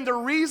 And the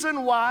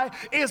reason why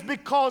is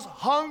because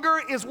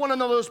hunger is one of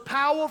the most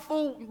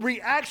powerful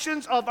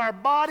reactions of our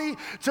body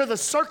to the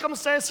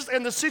circumstances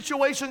and the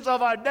situations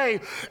of our day.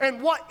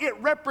 And what it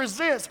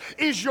represents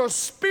is your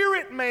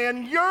spirit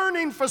man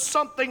yearning for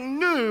something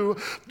new,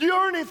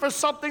 yearning for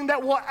something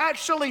that will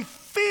actually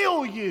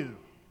fill you.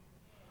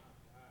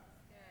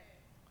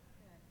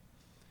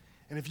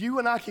 And if you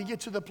and I can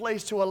get to the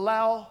place to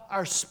allow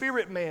our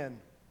spirit man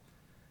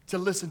to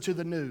listen to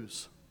the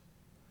news,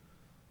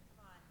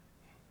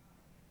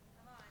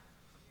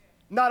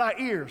 not our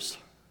ears,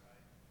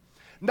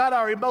 not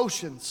our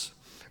emotions,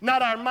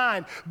 not our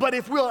mind, but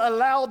if we'll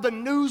allow the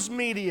news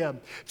media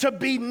to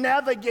be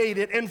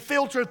navigated and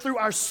filtered through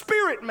our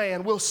spirit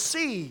man, we'll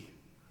see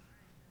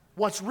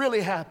what's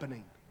really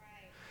happening,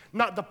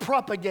 not the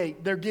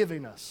propagate they're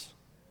giving us.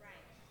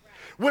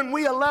 When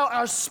we allow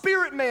our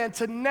spirit man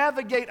to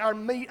navigate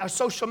our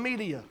social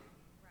media,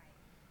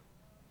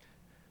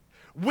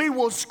 we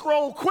will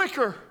scroll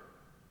quicker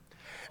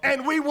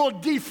and we will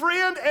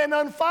defriend and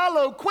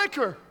unfollow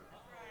quicker.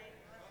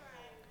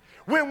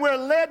 When we're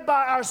led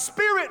by our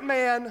spirit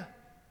man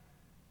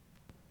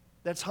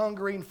that's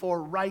hungering for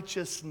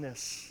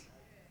righteousness.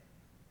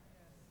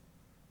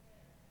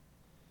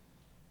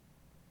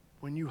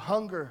 When you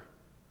hunger,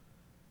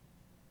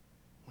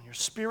 when your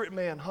spirit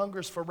man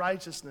hungers for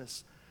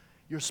righteousness,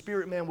 your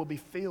spirit man will be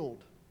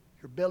filled.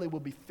 Your belly will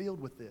be filled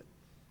with it.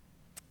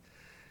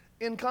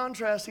 In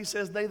contrast, he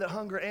says, they that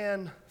hunger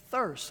and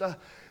thirst.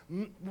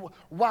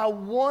 While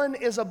one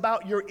is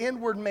about your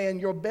inward man,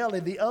 your belly,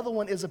 the other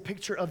one is a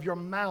picture of your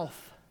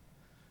mouth.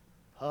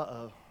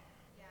 Uh-oh.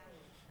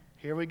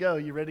 Here we go.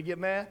 You ready to get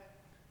mad?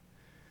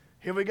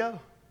 Here we go.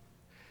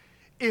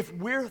 If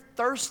we're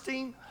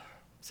thirsting,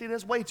 see,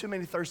 there's way too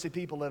many thirsty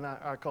people in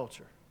our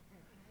culture.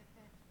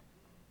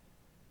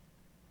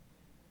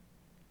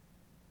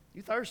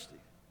 You thirsty.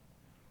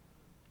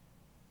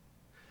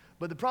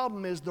 But the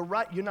problem is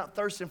you're not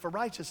thirsting for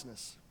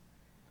righteousness.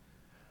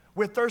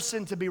 We're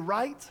thirsting to be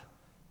right.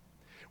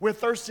 We're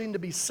thirsting to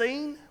be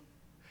seen.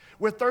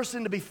 We're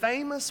thirsting to be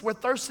famous. We're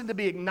thirsting to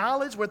be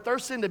acknowledged. We're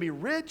thirsting to be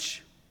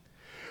rich.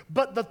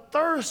 But the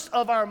thirst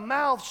of our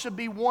mouth should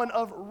be one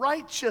of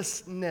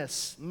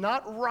righteousness.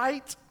 Not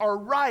right or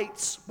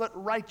rights, but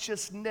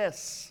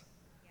righteousness.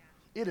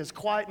 It is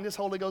quiet in this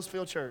Holy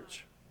Ghost-filled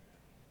church.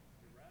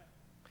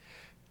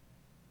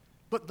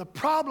 But the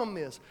problem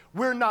is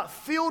we're not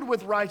filled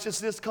with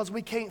righteousness because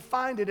we can't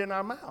find it in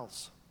our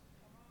mouths.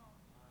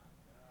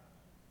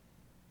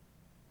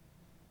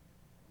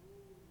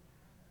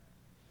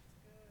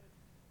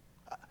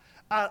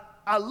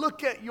 I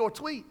look at your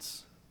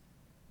tweets,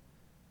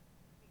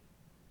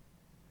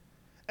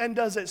 and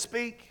does it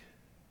speak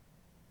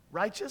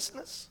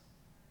righteousness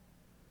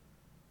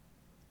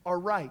or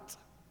right?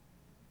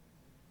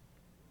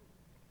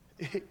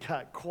 It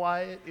got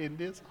quiet in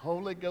this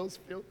Holy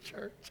Ghost-filled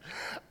church.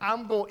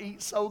 I'm going to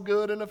eat so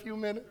good in a few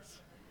minutes.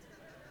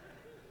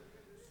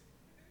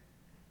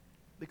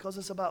 Because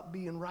it's about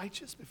being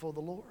righteous before the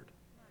Lord.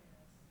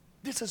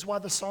 This is why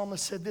the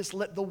psalmist said this,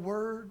 let the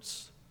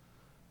words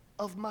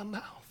of my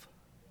mouth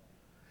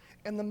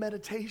and the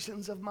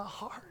meditations of my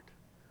heart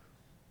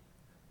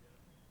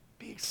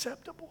be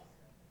acceptable.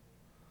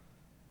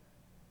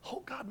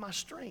 Oh God, my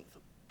strength,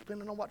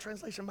 depending on what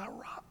translation, my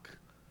rock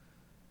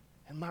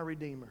and my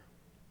redeemer.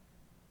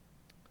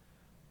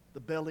 The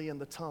belly and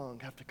the tongue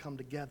have to come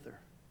together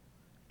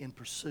in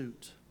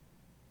pursuit.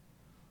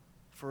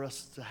 For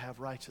us to have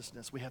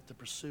righteousness, we have to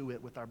pursue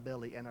it with our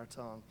belly and our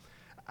tongue.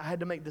 I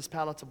had to make this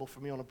palatable for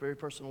me on a very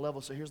personal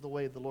level, so here's the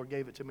way the Lord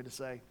gave it to me to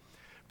say.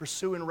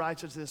 Pursuing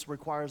righteousness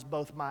requires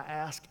both my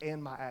ask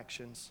and my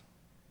actions.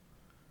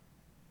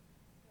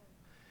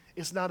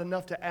 It's not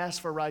enough to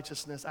ask for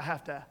righteousness. I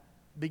have to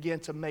begin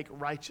to make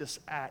righteous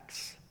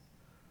acts.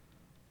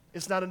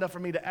 It's not enough for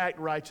me to act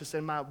righteous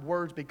and my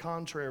words be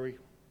contrary.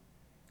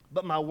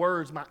 But my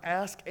words, my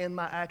ask and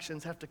my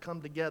actions have to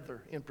come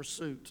together in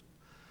pursuit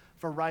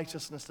for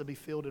righteousness to be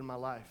filled in my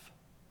life.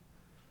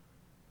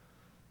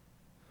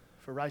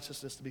 For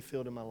righteousness to be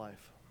filled in my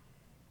life.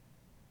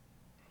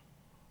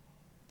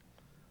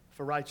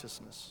 for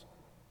righteousness,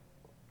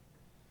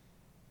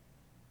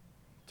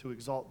 to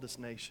exalt this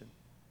nation.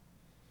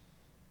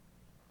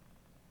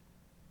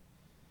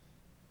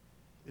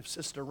 If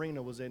Sister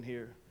Rena was in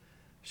here,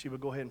 she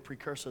would go ahead and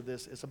precursor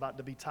this. It's about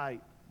to be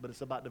tight, but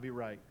it's about to be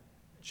right.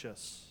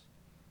 Just.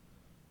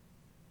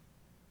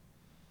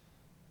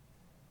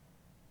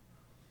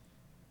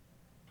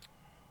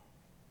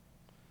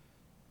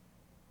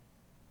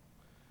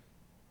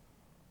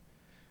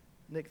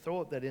 Nick,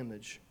 throw up that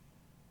image,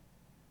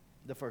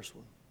 the first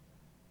one.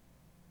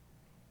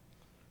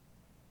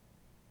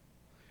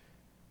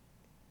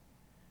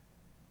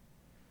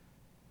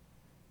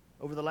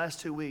 Over the last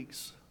 2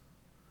 weeks,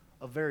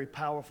 a very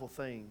powerful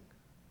thing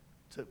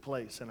took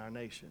place in our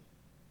nation.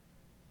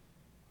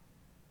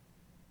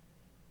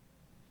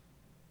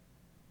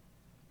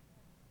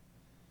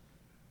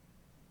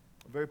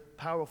 A very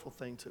powerful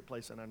thing took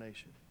place in our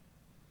nation.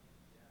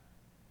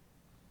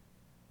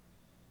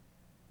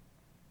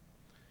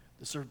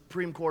 The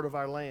Supreme Court of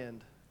our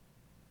land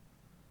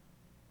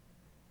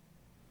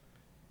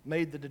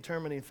made the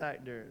determining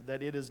factor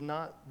that it is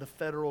not the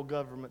federal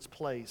government's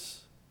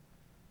place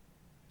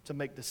to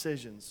make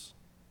decisions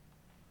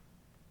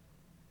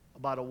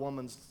about a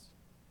woman's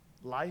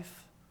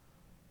life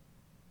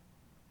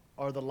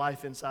or the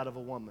life inside of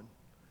a woman.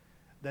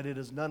 That it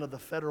is none of the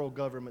federal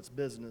government's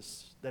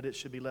business, that it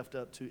should be left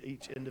up to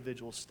each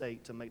individual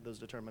state to make those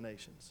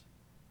determinations.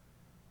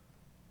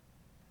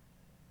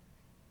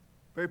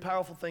 Very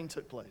powerful thing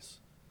took place.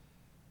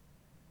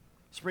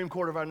 Supreme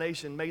Court of our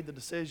nation made the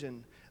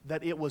decision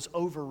that it was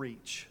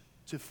overreach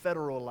to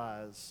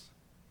federalize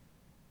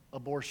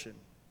abortion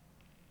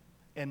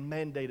and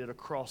mandate it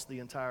across the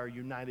entire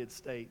United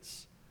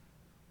States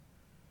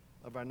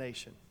of our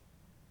nation.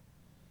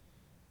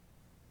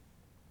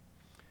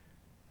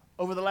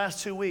 Over the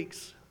last 2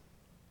 weeks,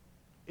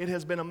 it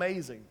has been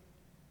amazing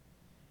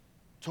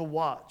to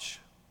watch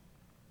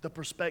the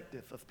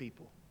perspective of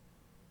people.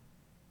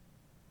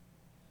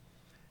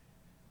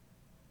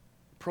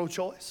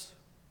 Pro-choice,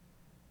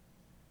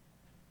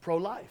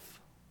 pro-life.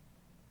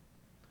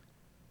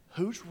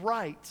 Who's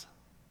right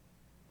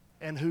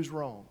and who's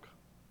wrong?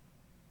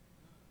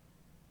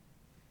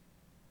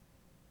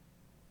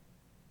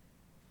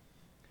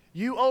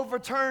 You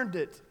overturned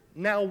it,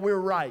 now we're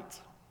right.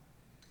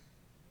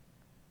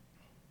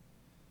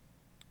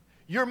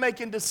 You're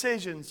making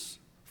decisions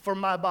for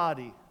my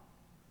body,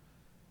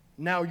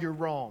 now you're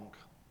wrong.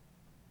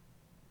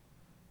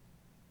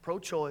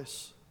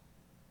 Pro-choice,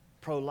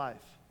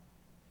 pro-life.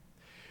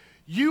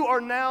 You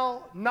are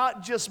now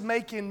not just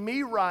making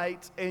me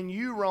right and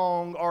you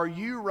wrong, or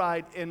you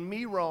right and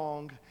me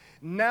wrong.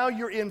 Now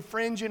you're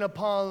infringing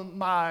upon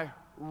my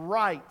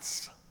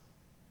rights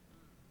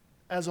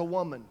as a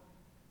woman.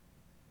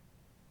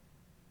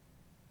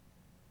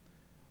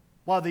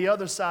 While the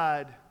other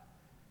side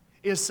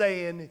is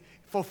saying,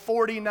 for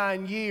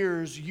 49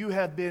 years you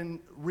have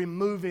been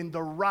removing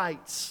the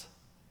rights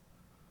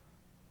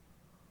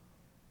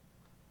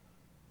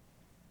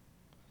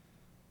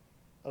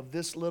of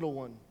this little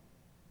one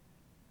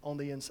on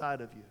the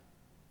inside of you.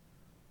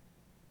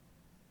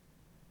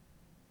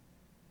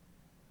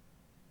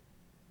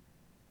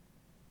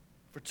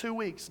 For 2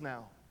 weeks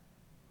now,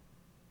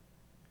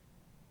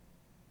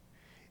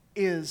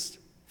 is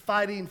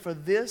fighting for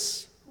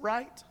this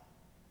right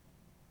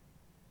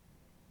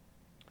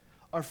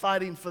or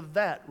fighting for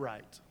that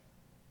right?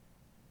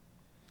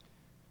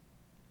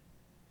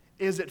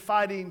 Is it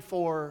fighting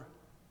for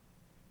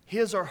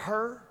his or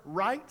her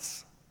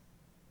rights?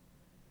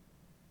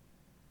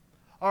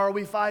 Or are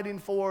we fighting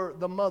for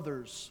the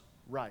mother's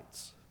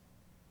rights?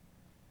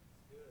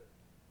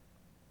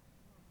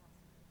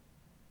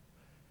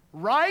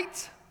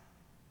 Right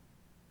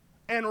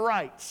and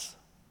rights.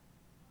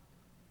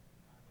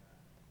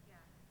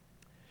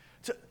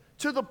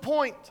 To the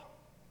point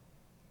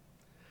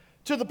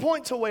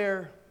to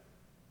where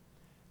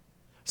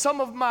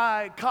some of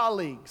my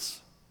colleagues,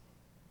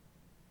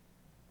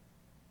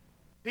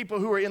 people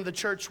who are in the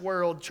church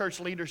world,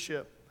 church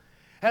leadership,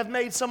 have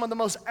made some of the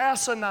most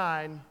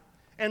asinine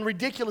and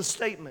ridiculous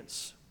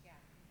statements.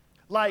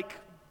 Like,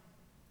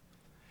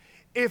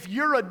 if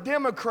you're a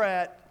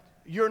Democrat,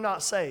 you're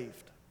not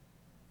saved.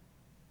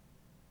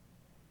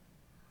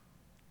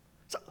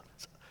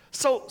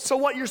 So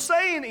what you're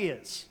saying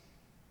is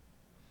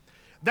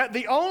that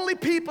the only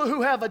people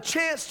who have a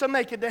chance to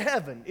make it to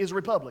heaven is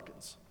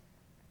Republicans.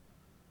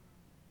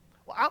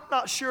 Well, I'm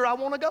not sure I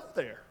want to go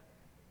there.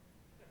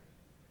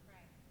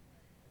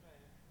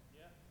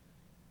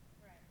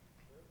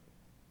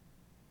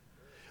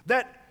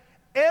 That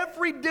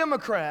every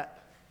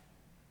Democrat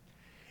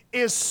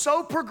is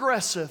so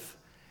progressive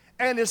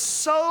and is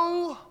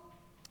so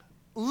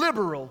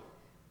liberal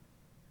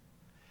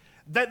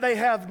that they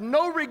have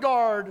no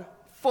regard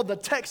for the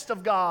text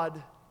of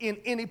God in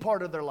any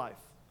part of their life.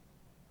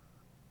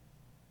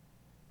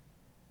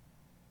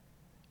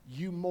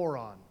 You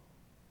moron.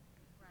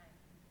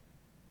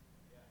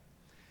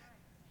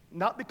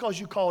 Not because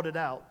you called it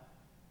out,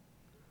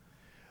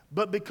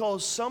 but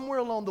because somewhere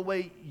along the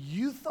way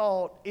you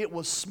thought it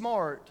was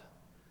smart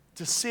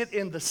to sit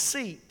in the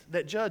seat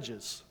that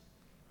judges.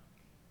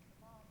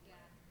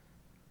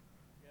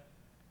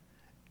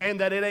 And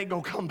that it ain't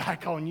going to come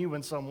back on you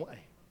in some way.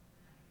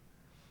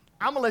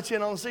 I'm going to let you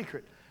in on a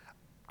secret.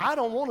 I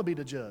don't want to be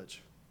the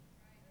judge.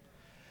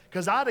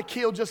 Because I'd have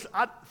killed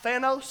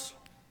Thanos.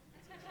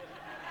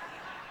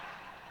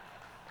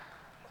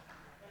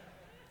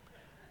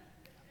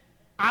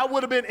 I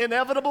would have been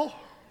inevitable.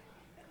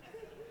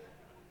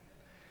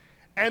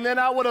 And then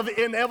I would have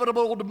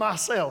inevitabled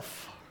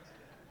myself.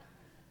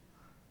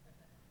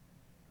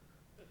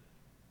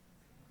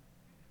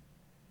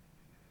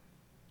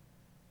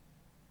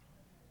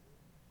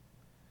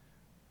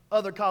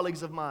 Other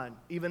colleagues of mine,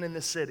 even in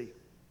this city,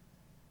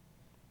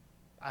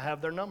 I have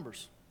their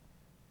numbers.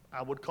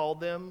 I would call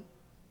them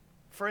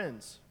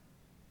friends.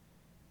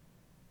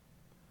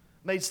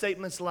 Made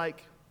statements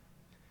like,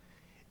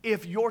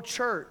 if your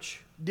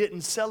church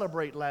didn't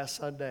celebrate last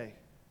Sunday,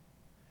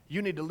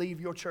 you need to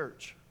leave your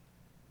church.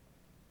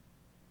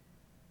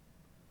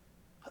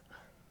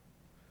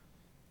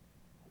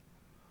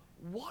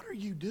 What are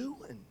you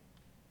doing?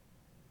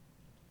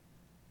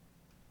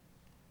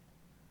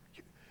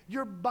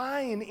 You're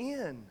buying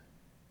in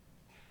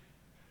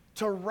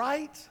to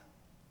right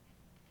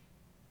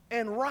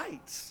and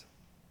rights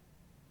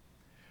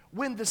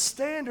when the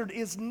standard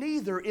is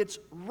neither, it's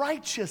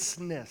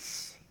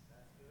righteousness.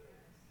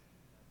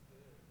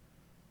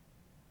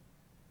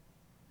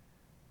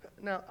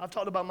 Now, I've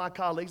talked about my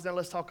colleagues. Now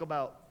let's talk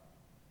about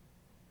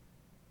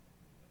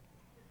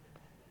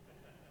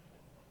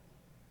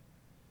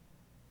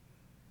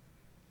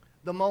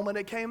the moment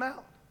it came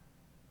out.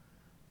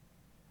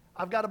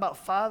 I've got about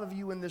 5 of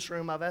you in this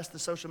room. I've asked the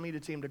social media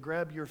team to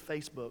grab your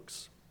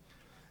Facebooks.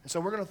 And so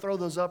we're going to throw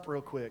those up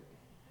real quick.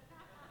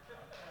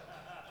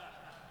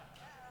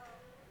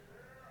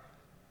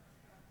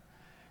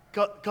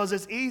 Because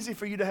it's easy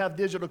for you to have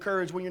digital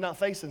courage when you're not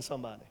facing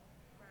somebody.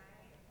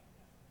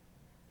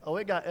 Oh,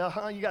 you got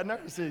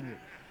nervous, didn't you?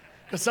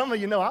 Because some of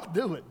you know I'll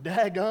do it.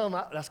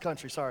 Daggum, that's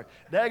country, sorry.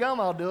 Daggum,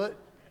 I'll do it.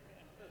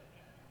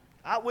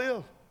 I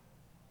will.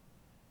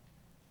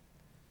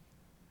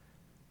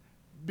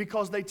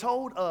 Because they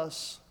told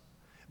us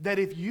that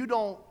if you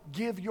don't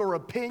give your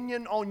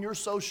opinion on your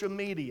social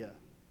media,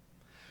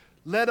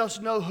 let us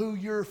know who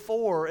you're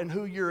for and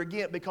who you're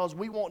against, because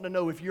we want to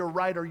know if you're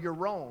right or you're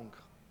wrong.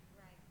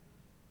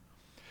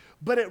 Right.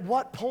 But at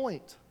what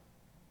point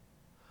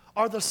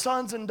are the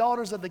sons and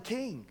daughters of the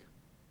King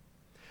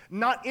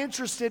not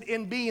interested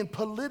in being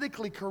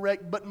politically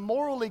correct, but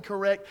morally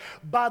correct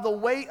by the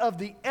way of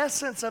the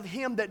essence of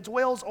Him that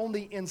dwells on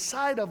the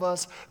inside of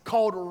us,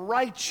 called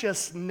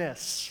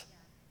righteousness?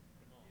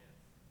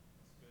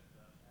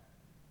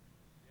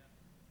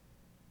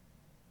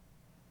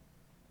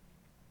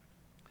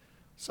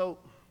 So,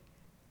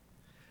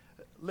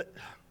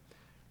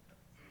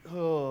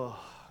 all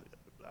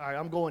right,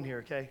 I'm going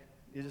here, okay?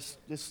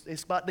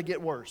 It's about to get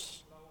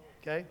worse,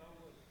 okay?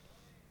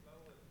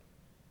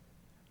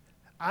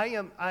 I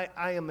am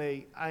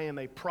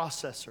a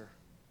processor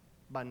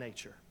by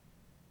nature,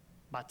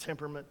 by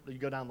temperament. You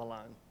go down the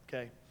line,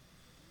 okay?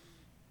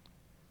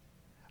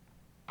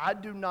 I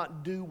do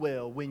not do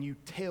well when you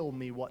tell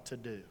me what to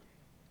do.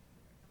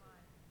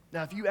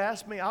 Now, if you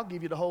ask me, I'll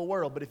give you the whole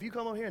world. But if you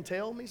come over here and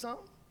tell me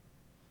something,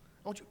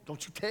 don't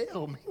you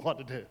tell me what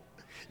to do.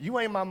 You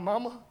ain't my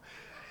mama.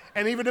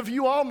 And even if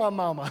you are my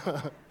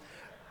mama,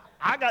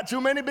 I got too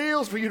many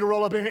bills for you to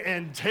roll up in here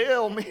and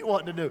tell me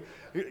what to do.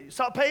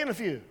 Stop paying a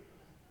few.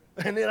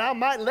 And then I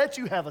might let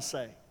you have a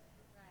say.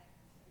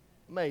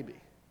 Maybe.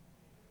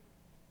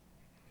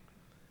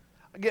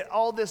 I get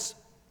all this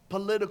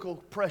political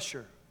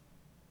pressure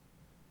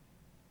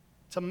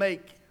to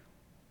make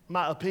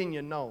my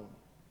opinion known.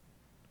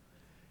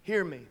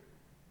 Hear me.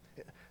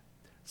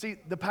 See,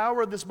 the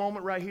power of this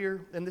moment right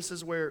here, and this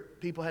is where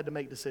people had to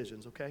make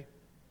decisions, okay?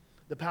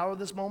 The power of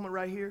this moment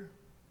right here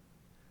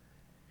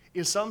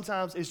is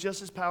sometimes it's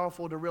just as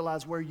powerful to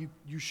realize where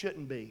you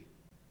shouldn't be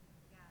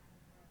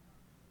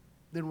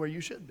than where you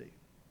should be.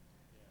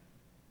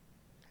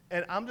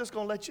 And I'm just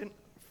going to let you,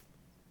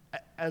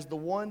 as the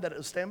one that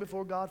will stand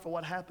before God for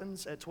what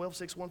happens at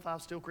 12615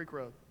 Steel Creek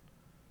Road.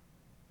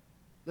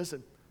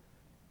 Listen,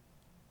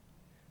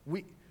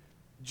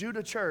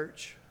 Judah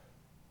Church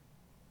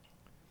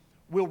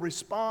will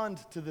respond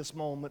to this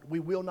moment.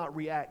 We will not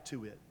react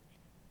to it.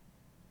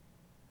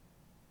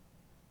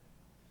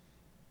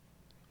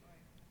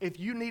 If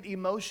you need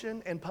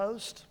emotion and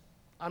post,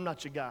 I'm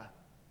not your guy.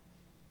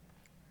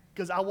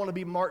 Because I want to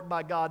be marked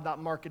by God, not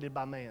marketed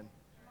by man.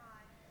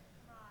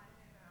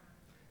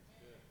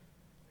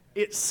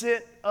 It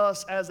sent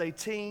us as a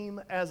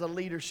team, as a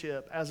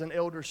leadership, as an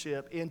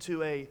eldership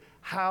into a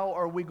how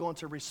are we going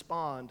to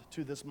respond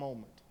to this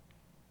moment?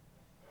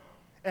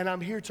 And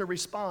I'm here to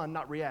respond,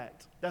 not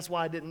react. That's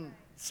why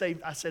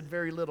I said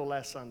very little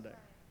last Sunday.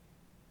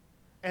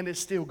 And it's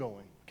still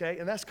going, okay?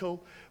 And that's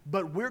cool.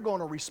 But we're going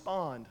to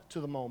respond to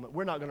the moment.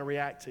 We're not going to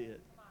react to it.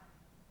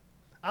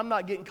 I'm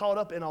not getting caught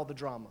up in all the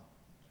drama.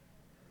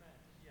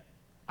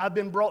 I've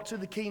been brought to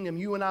the kingdom.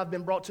 You and I have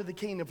been brought to the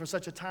kingdom for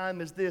such a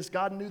time as this.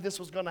 God knew this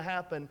was going to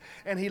happen,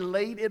 and He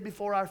laid it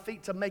before our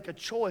feet to make a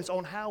choice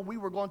on how we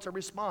were going to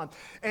respond.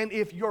 And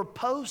if your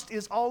post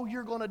is all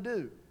you're going to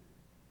do,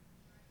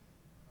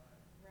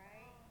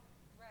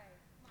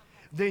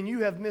 then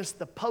you have missed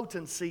the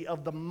potency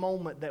of the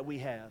moment that we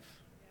have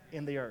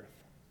in the earth.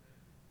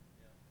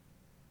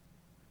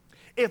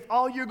 If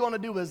all you're going to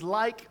do is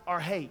like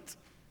or hate,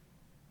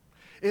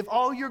 if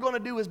all you're going to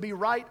do is be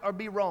right or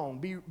be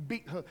wrong,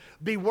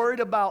 be worried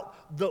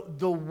about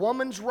the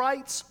woman's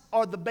rights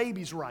or the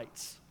baby's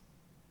rights,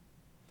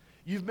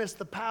 you've missed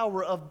the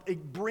power of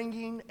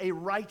bringing a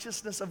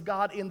righteousness of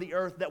God in the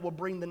earth that will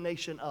bring the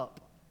nation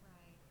up.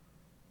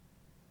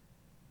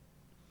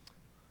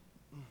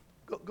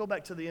 Right. Go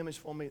back to the image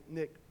for me,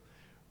 Nick.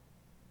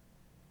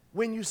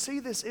 When you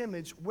see this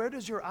image, where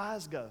does your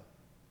eyes go?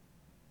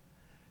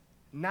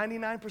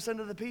 99%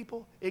 of the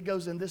people, it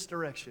goes in this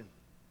direction.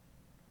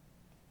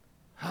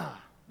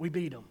 We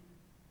beat them,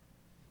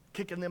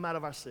 kicking them out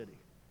of our city.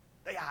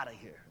 They out of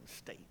here,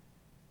 state.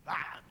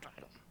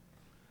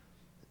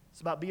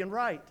 It's about being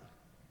right.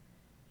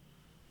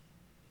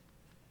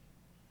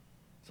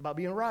 It's about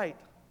being right.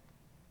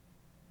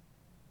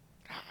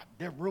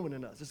 They're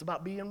ruining us. It's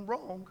about being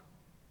wrong.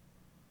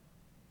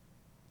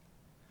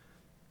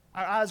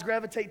 Our eyes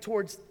gravitate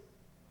towards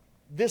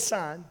this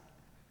sign,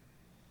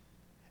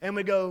 and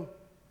we go,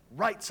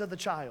 rights of the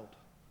child.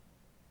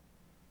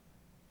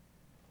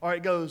 Or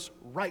it goes,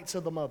 rights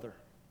of the mother.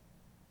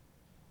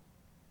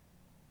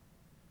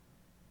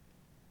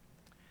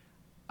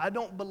 I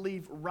don't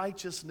believe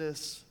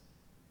righteousness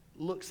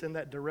looks in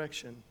that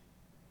direction.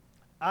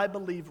 I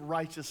believe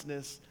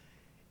righteousness,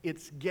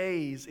 its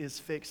gaze is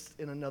fixed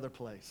in another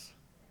place.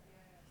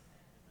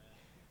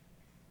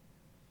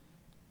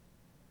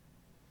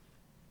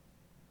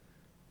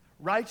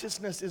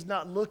 Righteousness is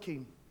not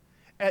looking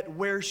at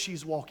where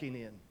she's walking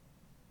in.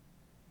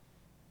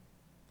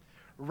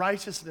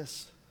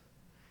 Righteousness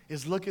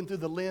is looking through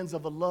the lens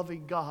of a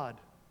loving God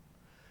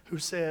who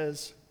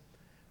says,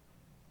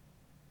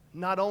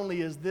 not only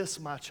is this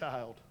my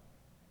child,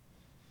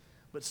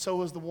 but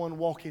so is the one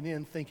walking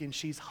in thinking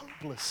she's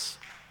hopeless.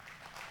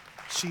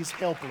 She's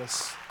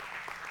helpless.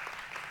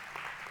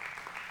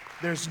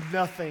 There's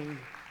nothing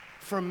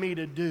for me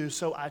to do,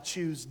 so I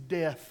choose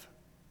death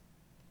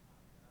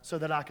so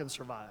that I can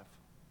survive.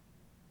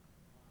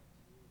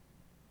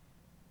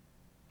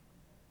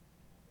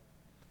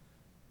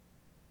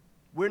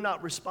 We're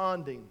not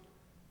responding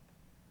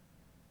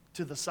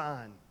to the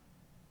sign.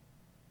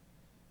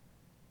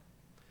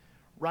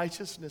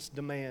 Righteousness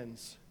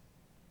demands,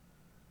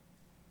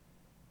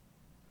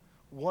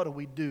 what do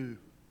we do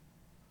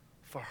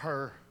for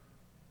her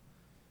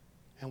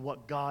and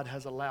what God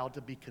has allowed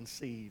to be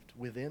conceived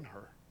within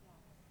her?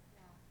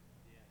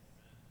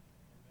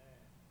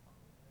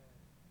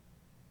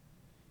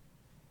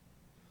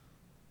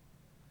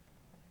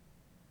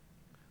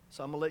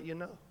 So I'm going to let you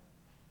know.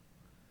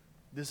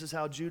 This is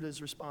how Judah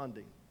is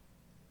responding.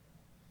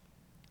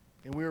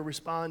 And we are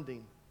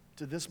responding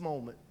to this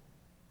moment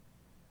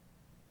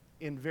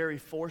in very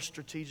 4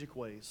 strategic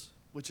ways,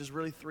 which is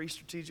really 3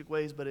 strategic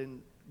ways, but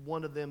in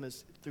one of them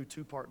is through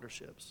 2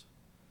 partnerships.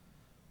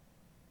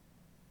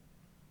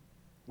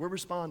 We're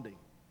responding.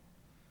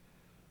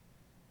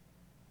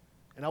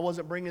 And I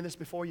wasn't bringing this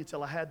before you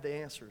till I had the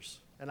answers.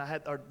 And I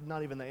had, or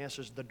not even the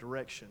answers, the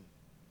direction.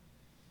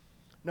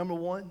 Number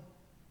 1,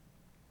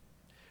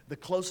 the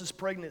closest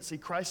pregnancy,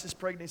 crisis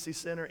pregnancy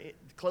center,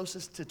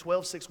 closest to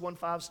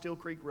 12615 Steel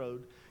Creek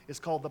Road, is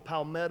called the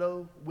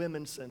Palmetto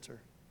Women's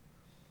Center.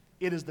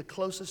 It is the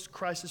closest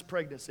crisis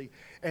pregnancy,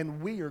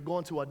 and we are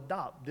going to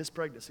adopt this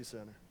pregnancy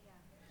center.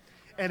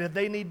 And if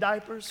they need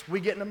diapers, we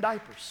getting them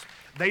diapers.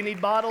 They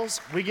need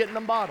bottles, we getting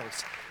them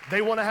bottles.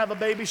 They want to have a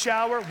baby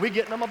shower, we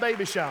getting them a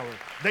baby shower.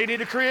 They need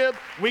a crib,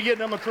 we getting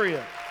them a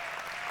crib.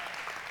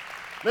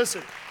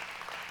 Listen.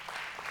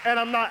 And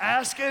I'm not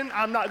asking,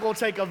 I'm not going to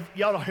take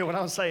y'all don't hear what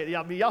I'm saying.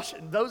 I mean, y'all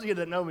should, those of you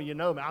that know me, you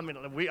know me. I mean,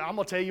 I'm going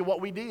to tell you what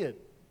we did.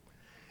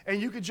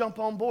 And you could jump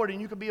on board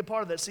and you could be a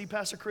part of that. See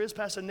Pastor Chris,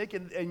 Pastor Nick,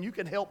 and you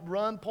can help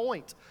run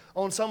point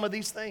on some of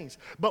these things.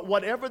 But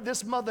whatever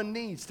this mother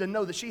needs to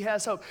know that she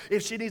has hope,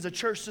 if she needs a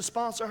church to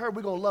sponsor her,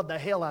 we're going to love the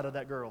hell out of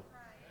that girl.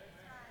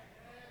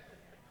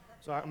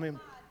 So, I mean,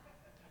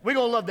 we're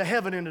going to love the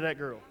heaven into that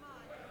girl.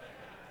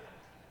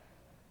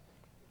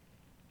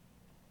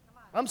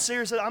 I'm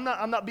serious. I'm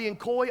not being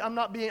coy.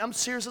 I'm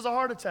serious as a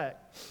heart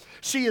attack.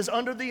 She is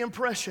under the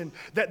impression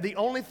that the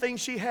only thing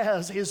she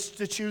has is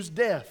to choose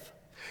death.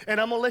 And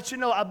I'm going to let you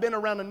know, I've been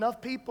around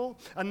enough people,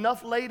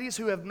 enough ladies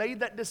who have made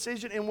that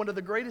decision in one of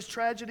the greatest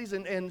tragedies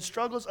and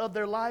struggles of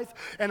their life.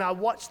 And I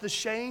watched the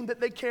shame that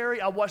they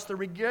carry. I watched the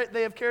regret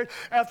they have carried.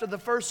 After the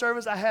first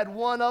service, I had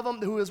one of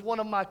them who is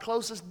one of my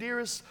closest,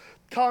 dearest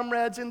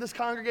comrades in this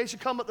congregation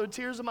come up with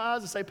tears in my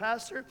eyes and say,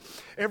 Pastor,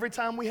 every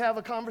time we have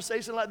a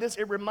conversation like this,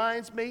 it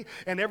reminds me,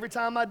 and every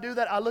time I do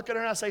that, I look at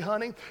her and I say,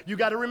 honey, you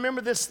got to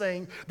remember this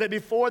thing, that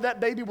before that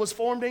baby was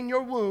formed in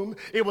your womb,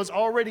 it was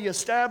already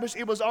established,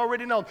 it was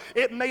already known.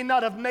 It may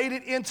not have made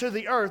it into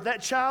the earth,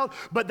 that child,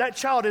 but that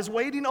child is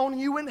waiting on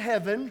you in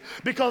heaven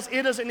because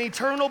it is an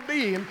eternal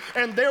being,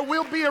 and there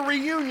will be a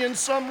reunion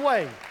some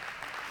way.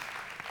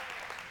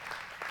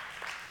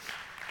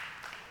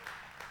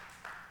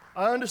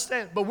 I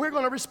understand, but we're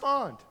going to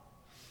respond.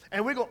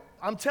 And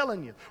I'm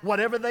telling you,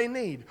 whatever they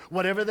need,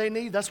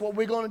 that's what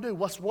we're going to do.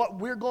 What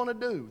we're going to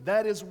do.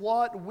 That is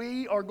what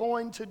we are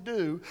going to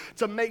do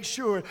to make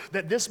sure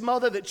that this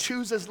mother that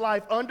chooses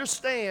life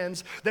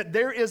understands that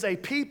there is a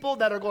people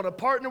that are going to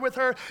partner with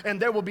her, and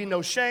there will be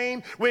no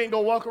shame. We ain't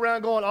going to walk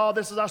around going, oh,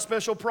 this is our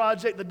special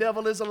project. The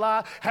devil is a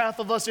lie. Half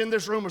of us in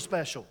this room are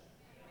special.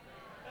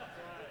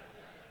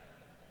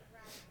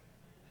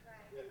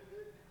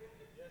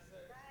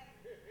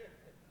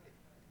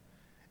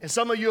 And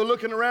some of you are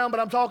looking around, but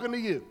I'm talking to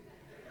you.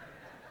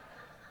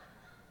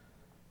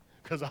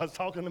 Because I was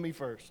talking to me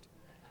first.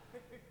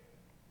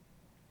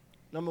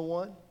 Number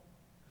one,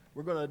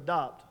 we're going to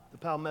adopt the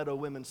Palmetto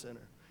Women's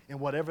Center and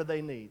whatever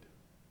they need.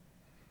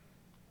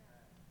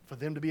 For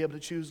them to be able to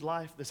choose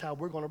life, that's how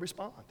we're going to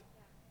respond.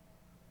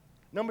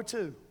 Number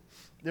two,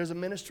 there's a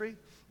ministry.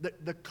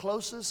 The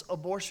closest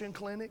abortion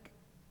clinic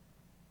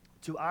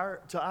to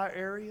our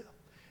area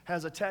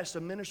has attached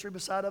a ministry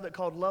beside of it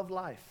called Love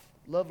Life.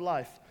 Love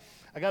Life.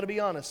 I got to be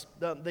honest.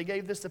 They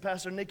gave this to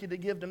Pastor Nikki to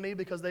give to me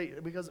because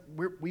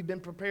we've been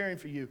preparing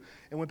for you.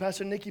 And when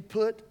Pastor Nikki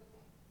put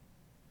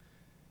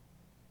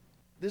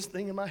this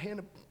thing in my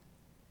hand,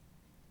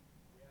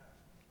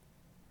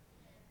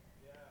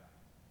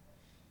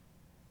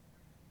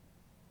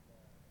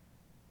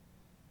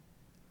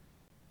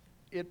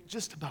 it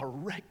just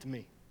about wrecked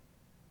me.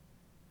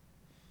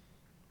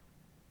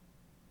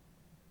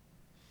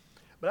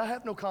 But I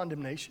have no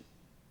condemnation.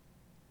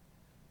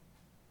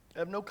 I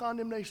have no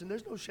condemnation.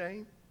 There's no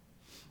shame.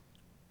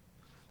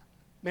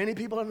 Many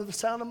people under the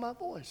sound of my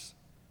voice.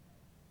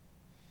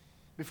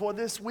 Before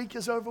this week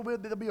is over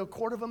with, there'll be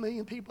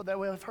 250,000 people that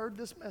will have heard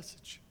this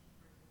message.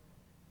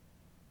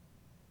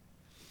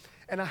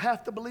 And I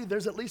have to believe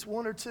there's at least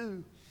one or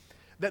two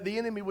that the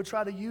enemy would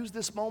try to use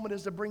this moment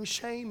as to bring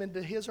shame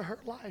into his or her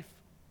life.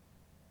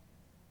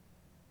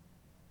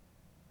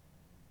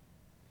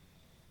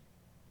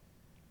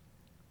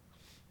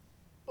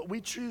 But we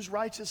choose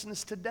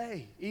righteousness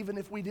today, even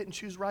if we didn't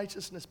choose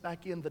righteousness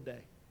back in the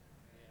day.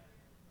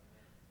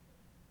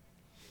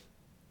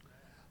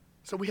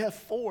 So we have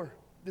 4.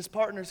 This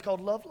partner is called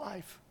Love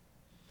Life.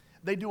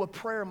 They do a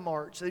prayer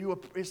march.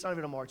 It's not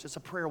even a march, it's a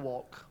prayer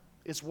walk.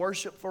 It's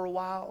worship for a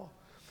while,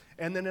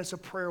 and then it's a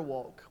prayer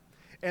walk.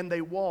 And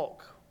they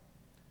walk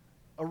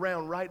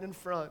around right in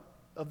front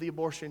of the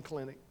abortion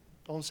clinic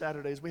on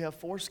Saturdays. We have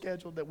 4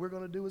 scheduled that we're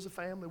going to do as a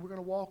family. We're going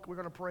to walk, we're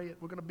going to pray it.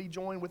 We're going to be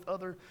joined with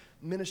other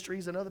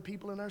ministries and other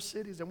people in our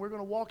cities, and we're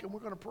going to walk and we're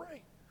going to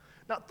pray.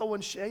 Not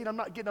throwing shade. I'm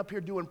not getting up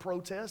here doing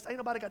protest. Ain't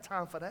nobody got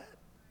time for that.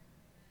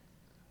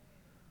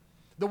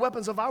 The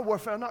weapons of our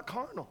warfare are not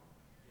carnal.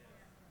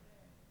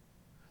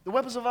 The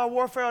weapons of our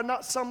warfare are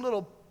not some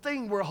little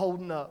thing we're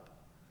holding up,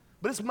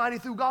 but it's mighty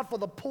through God for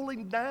the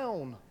pulling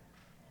down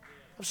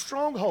of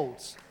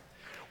strongholds.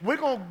 We're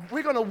going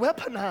to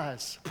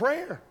weaponize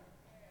prayer.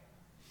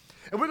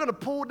 And we're going to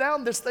pull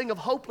down this thing of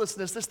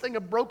hopelessness, this thing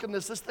of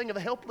brokenness, this thing of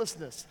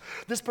helplessness,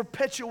 this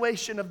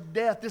perpetuation of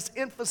death, this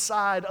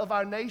infanticide of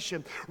our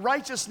nation.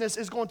 Righteousness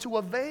is going to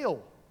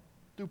avail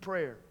through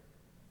prayer.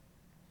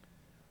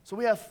 So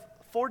we have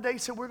 4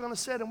 dates that we're going to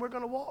set, and we're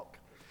going to walk.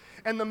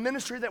 And the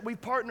ministry that we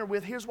partner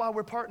with, here's why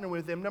we're partnering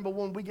with them. Number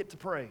one, we get to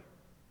pray.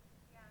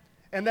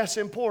 And that's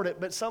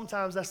important, but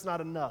sometimes that's not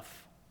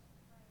enough.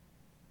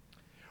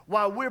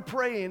 While we're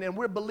praying and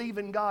we're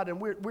believing God and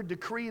we're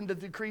decreeing the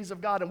decrees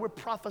of God and we're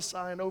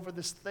prophesying over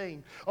this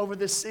thing, over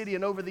this city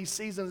and over these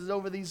seasons,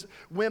 over these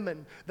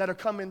women that are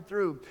coming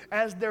through,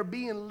 as they're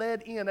being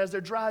led in, as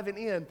they're driving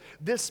in,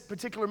 this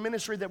particular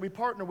ministry that we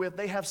partner with,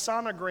 they have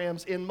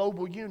sonograms in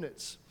mobile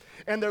units.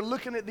 And they're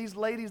looking at these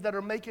ladies that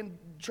are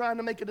trying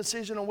to make a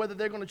decision on whether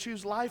they're going to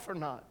choose life or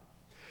not.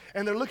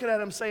 And they're looking at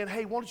them saying,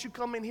 hey, why don't you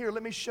come in here?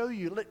 Let me show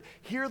you.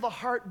 Hear the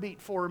heartbeat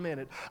for a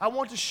minute. I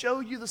want to show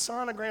you the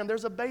sonogram.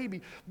 There's a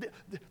baby.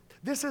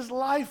 This is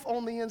life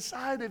on the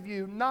inside of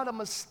you, not a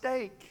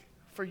mistake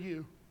for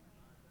you.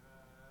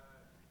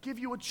 Give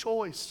you a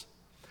choice.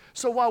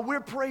 So while we're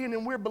praying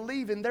and we're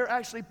believing, they're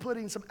actually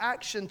putting some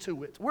action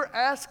to it. We're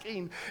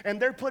asking, and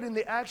they're putting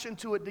the action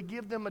to it to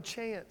give them a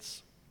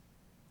chance.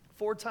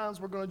 4 times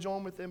we're going to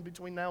join with them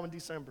between now and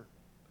December.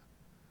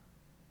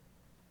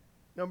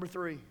 Number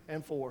 3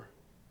 and 4,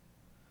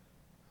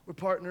 we're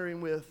partnering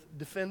with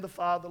Defend the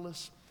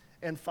Fatherless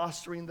and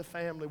Fostering the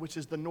Family, which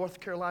is the North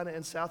Carolina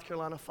and South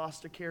Carolina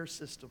foster care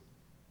system.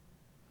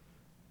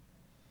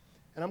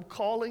 And I'm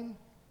calling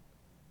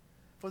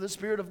for the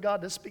Spirit of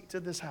God to speak to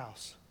this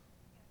house.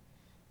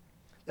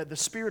 That the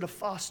spirit of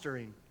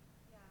fostering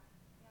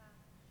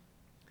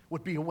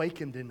would be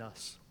awakened in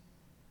us.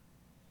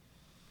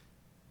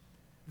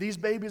 These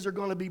babies are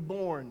going to be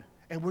born,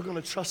 and we're going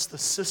to trust the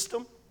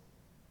system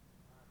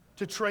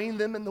to train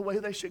them in the way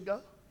they should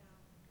go.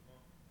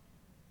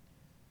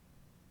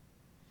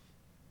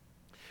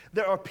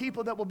 There are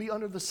people that will be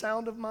under the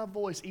sound of my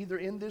voice, either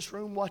in this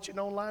room, watching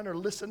online, or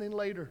listening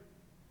later,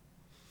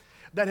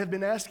 that have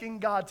been asking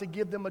God to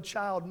give them a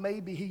child.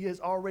 Maybe He has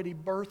already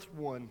birthed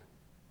one.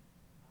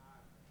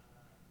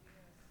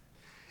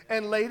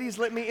 And ladies,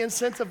 let me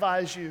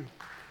incentivize you.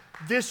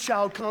 This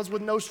child comes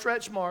with no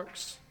stretch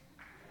marks.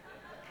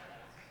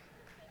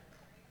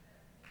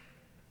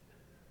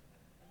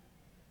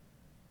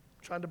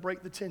 I'm trying to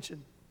break the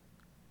tension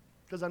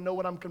because I know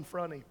what I'm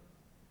confronting.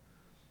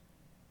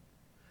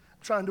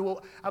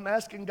 I'm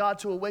asking God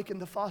to awaken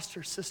the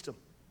foster system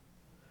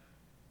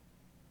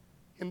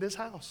in this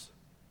house.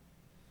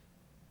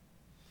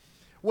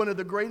 One of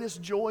the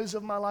greatest joys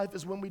of my life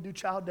is when we do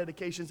child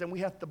dedications and we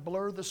have to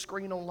blur the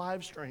screen on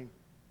live stream.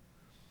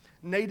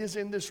 Nate is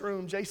in this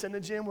room. Jason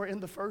and Jim were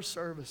in the first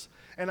service.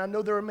 And I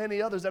know there are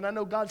many others. And I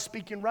know God's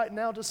speaking right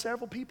now to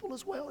several people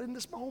as well in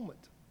this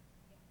moment.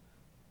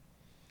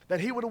 That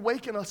He would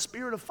awaken a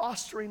spirit of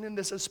fostering in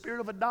this, a spirit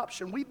of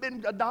adoption. We've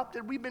been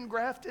adopted. We've been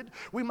grafted.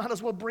 We might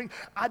as well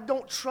I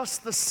don't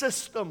trust the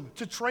system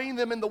to train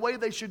them in the way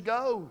they should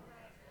go.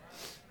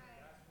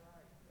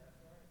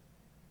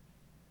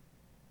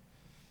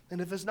 And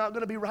if it's not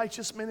going to be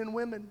righteous men and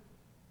women,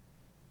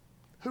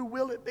 who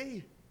will it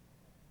be?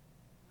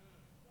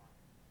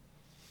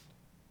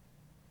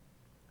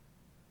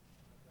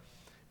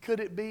 Could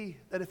it be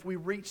that if we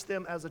reach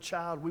them as a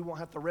child, we won't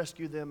have to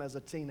rescue them as a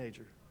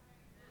teenager?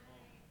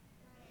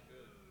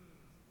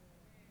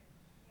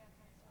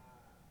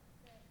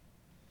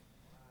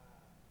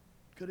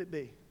 Could it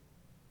be?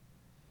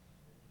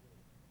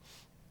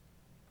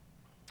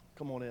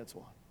 Come on,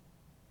 Antoine.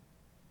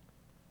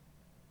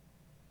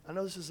 I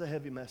know this is a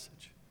heavy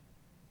message.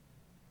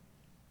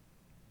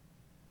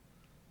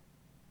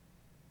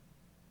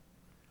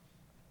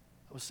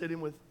 I was sitting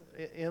with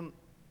Em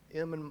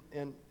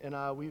and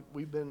I.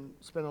 We've been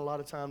spending a lot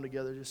of time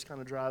together, just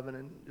kind of driving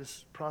and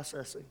just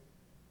processing.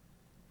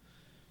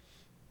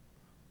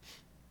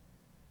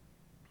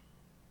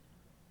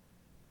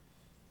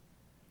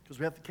 Because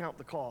we have to count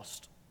the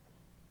cost.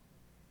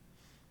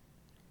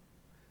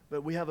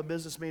 But we have a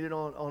business meeting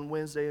on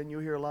Wednesday, and you'll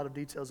hear a lot of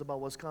details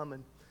about what's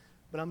coming.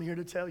 But I'm here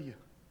to tell you,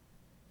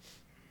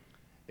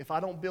 if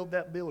I don't build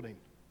that building,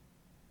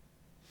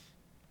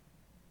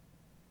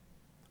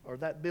 or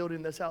that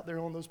building that's out there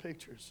on those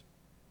pictures,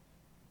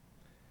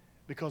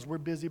 because we're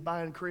busy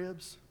buying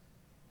cribs,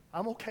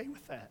 I'm okay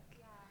with that.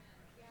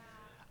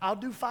 I'll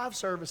do 5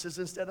 services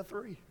instead of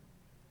 3.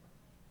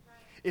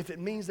 If it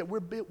means that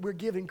we're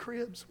giving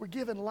cribs, we're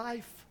giving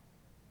life.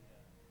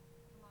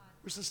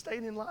 We're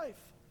sustaining life.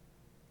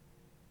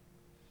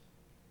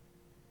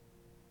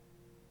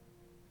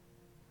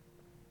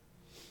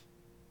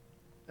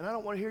 And I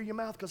don't want to hear your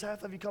mouth because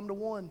half of you come to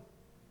one.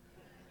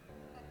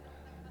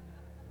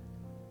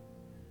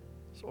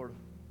 Sort of.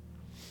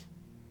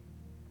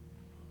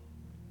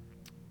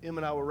 Em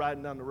and I were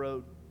riding down the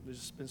road. We've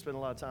just been spending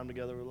a lot of time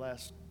together over the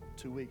last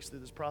 2 weeks through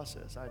this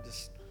process. I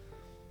just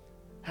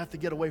have to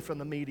get away from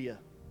the media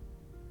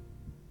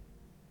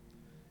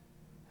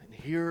and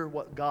hear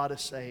what God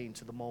is saying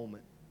to the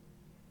moment.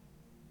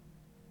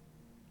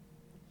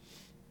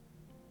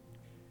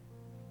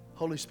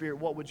 Holy Spirit,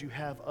 what would you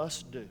have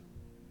us do?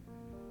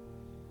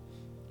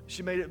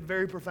 She made a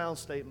very profound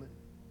statement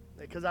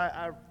because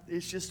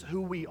it's just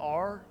who we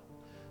are,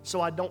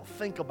 so I don't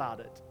think about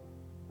it.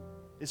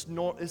 It's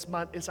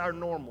our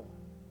normal.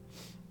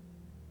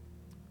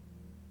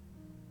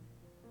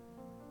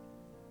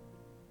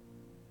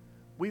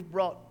 We've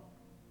brought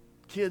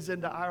kids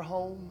into our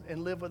home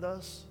and live with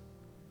us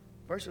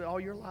virtually all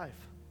your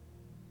life.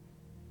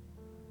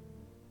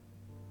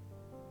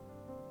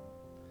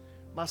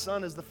 My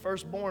son is the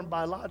firstborn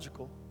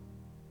biological.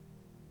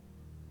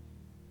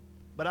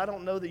 But I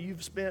don't know that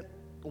you've spent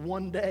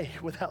one day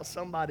without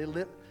somebody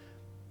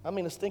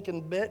a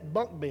stinking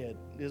bunk bed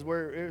is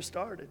where it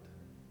started.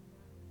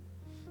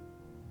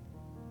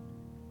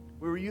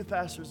 We were youth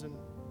pastors, and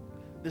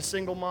this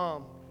single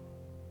mom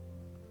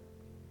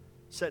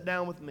sat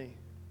down with me.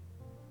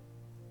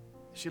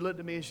 She looked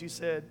at me and she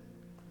said,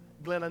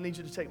 Glenn, I need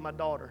you to take my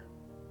daughter.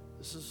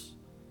 This is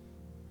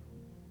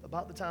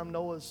about the time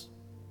Noah's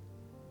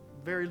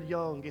very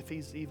young, if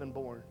he's even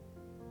born.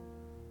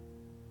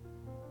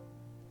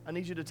 I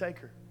need you to take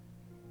her.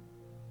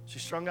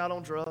 She's strung out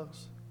on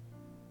drugs,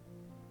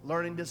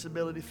 learning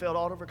disability, failed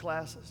all of her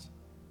classes,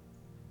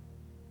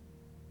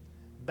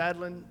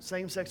 battling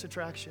same-sex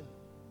attraction.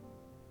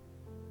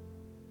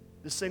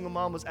 This single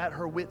mom was at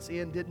her wit's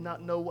end, did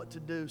not know what to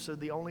do, so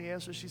the only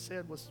answer she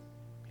said was,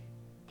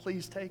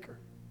 please take her.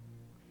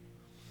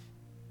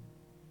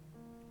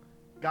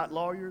 Got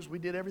lawyers. We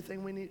did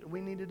everything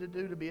we needed to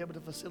do to be able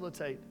to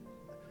facilitate.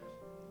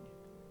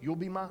 You'll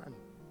be mine.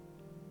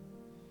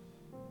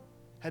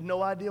 Had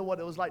no idea what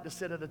it was like to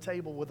sit at a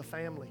table with a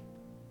family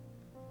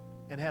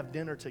and have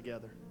dinner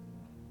together.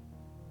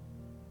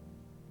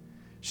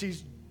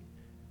 She's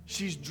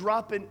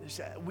dropping.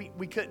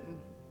 We couldn't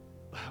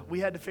we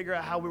had to figure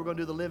out how we were going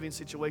to do the living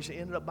situation.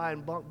 Ended up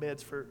buying bunk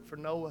beds for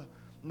Noah.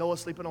 Noah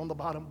sleeping on the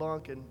bottom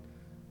bunk, and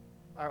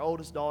our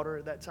oldest daughter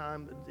at that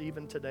time,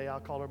 even today, I'll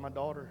call her my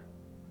daughter,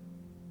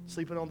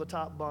 sleeping on the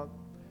top bunk.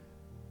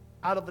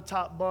 Out of the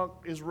top bunk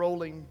is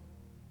rolling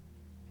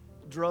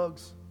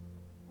drugs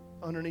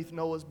underneath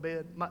Noah's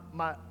bed.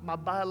 My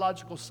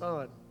biological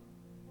son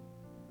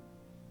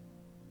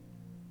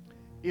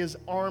is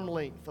arm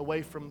length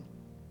away from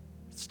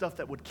stuff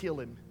that would kill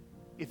him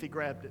if he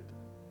grabbed it.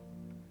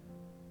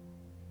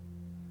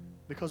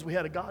 Because we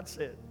had a God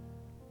set.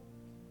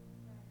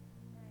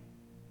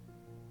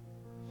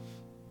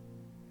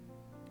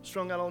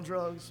 Strung out on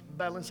drugs,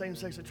 battling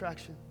same-sex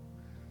attraction,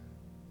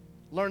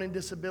 learning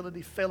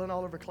disability, failing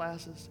all of her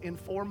classes in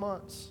 4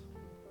 months.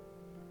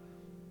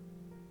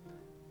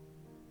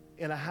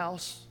 In a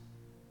house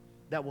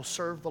that will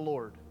serve the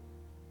Lord.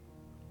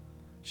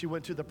 She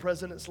went to the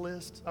president's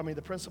list,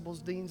 the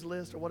principal's dean's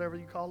list, or whatever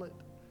you call it.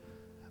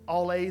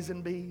 All A's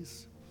and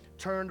B's.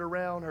 Turned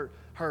around,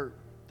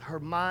 her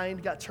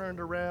mind got turned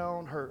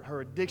around,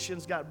 her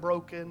addictions got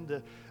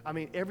broken.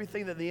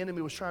 Everything that the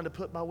enemy was trying to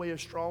put by way of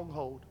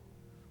stronghold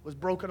was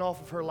broken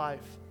off of her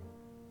life.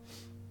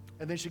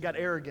 And then she got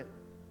arrogant.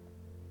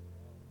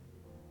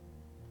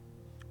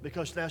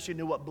 Because now she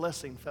knew what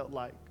blessing felt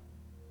like.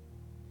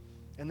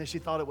 And then she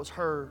thought it was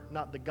her,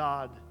 not the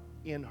God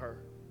in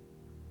her.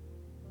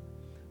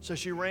 So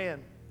she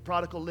ran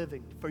prodigal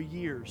living for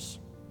years.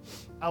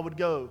 I would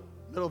go,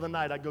 middle of the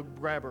night, I'd go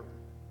grab her.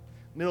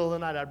 Middle of the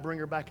night, I'd bring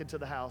her back into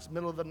the house.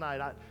 Middle of the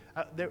night,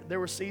 there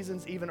were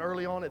seasons even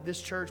early on at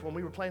this church, when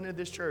we were planning at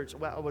this church,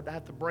 I would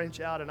have to branch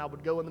out, and I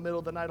would go in the middle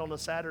of the night on a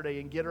Saturday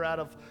and get her out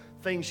of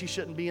things she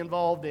shouldn't be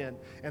involved in,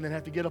 and then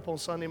have to get up on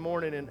Sunday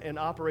morning and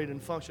operate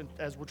and function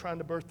as we're trying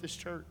to birth this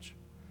church.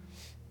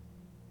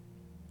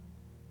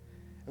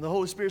 And the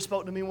Holy Spirit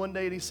spoke to me one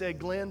day, and He said,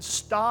 Glenn,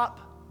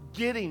 stop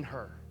getting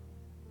her.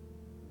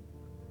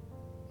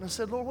 And I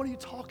said, Lord, what are you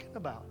talking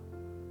about?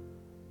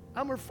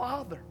 I'm her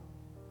father.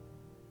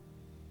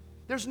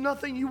 There's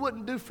nothing you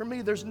wouldn't do for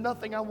me. There's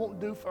nothing I won't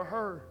do for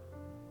her.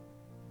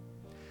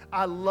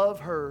 I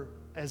love her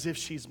as if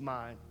she's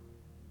mine.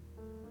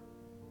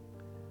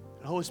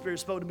 The Holy Spirit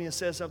spoke to me and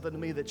said something to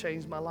me that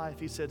changed my life.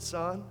 He said,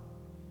 son,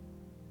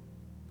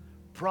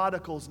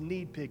 prodigals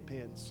need pig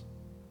pens.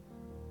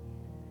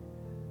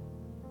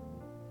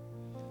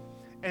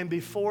 And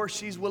before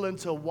she's willing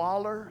to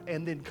waller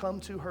and then come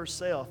to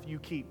herself, you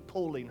keep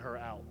pulling her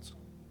out.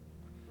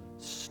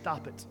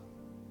 Stop it.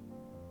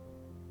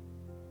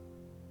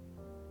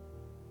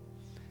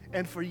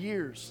 And for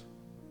years,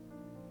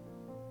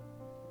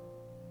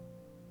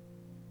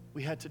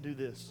 we had to do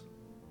this.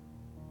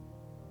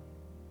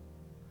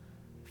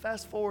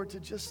 Fast forward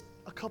to just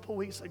a couple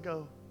weeks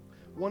ago,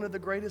 one of the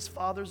greatest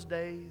Father's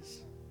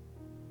Days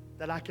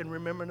that I can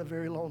remember in a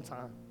very long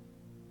time.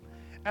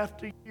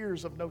 After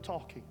years of no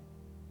talking,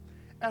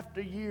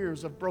 after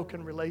years of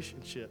broken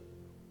relationship,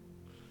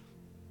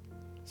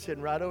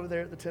 sitting right over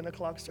there at the 10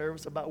 o'clock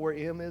service about where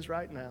Em is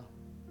right now.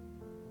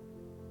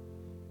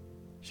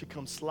 She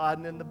comes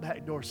sliding in the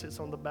back door, sits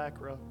on the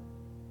back row.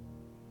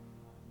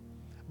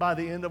 By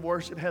the end of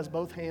worship, has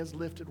both hands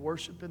lifted,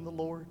 worshiping the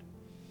Lord.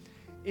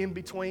 In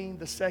between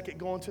the second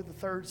going to the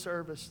third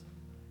service,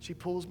 she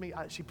pulls me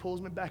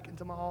back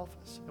into my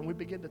office, and we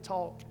begin to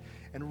talk,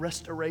 and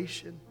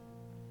restoration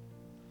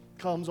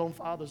comes on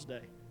Father's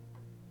Day.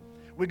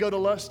 We go to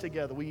lunch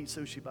together. We eat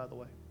sushi, by the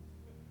way.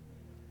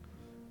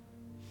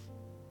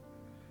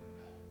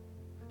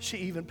 She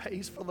even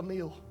pays for the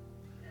meal.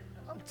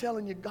 I'm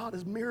telling you, God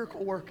is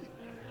miracle working.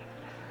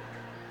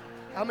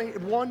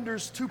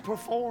 Wonders to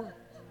perform.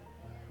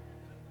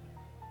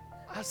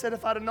 I said,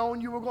 if I'd have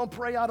known you were going to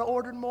pray, I'd have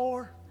ordered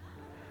more.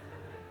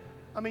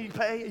 You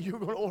pay and you were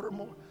going to order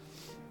more.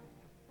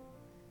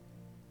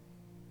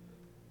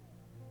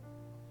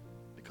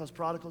 Because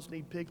prodigals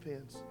need pig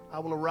pens. I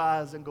will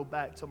arise and go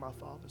back to my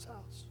Father's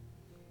house.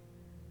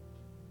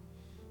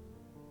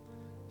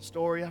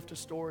 Story after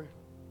story.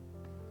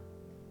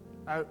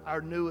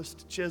 Our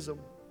newest, Chisholm.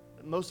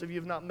 Most of you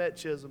have not met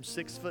Chisholm.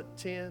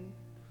 6'10",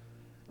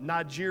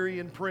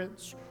 Nigerian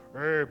prince.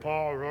 Hey,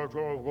 Paul, that's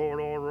what's going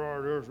on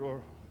right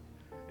here.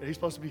 And he's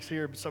supposed to be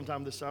here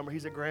sometime this summer.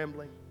 He's at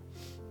Grambling,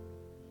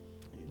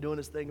 doing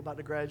his thing, about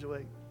to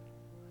graduate.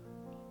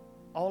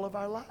 All of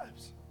our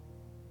lives.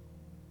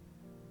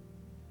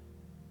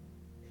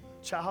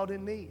 Child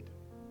in need.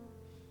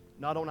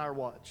 Not on our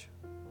watch.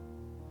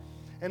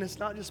 And it's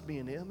not just me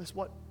and him. It's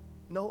what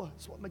Noah,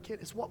 it's what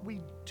McKinney, it's what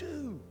we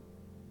do.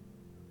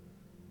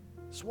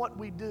 It's what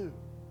we do.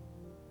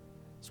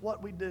 It's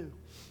what we do.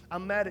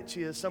 I'm mad at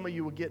you. Some of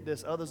you will get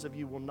this. Others of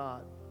you will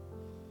not.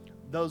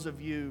 Those of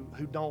you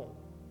who don't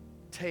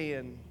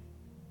tan.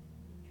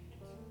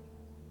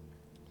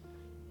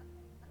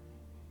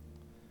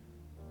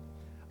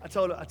 I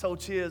told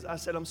Chiz, I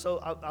said,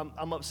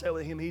 I'm upset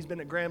with him. He's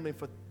been at Grambling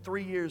for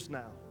 3 years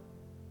now.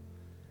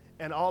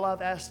 And all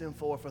I've asked him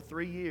for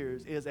 3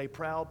 years is a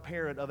proud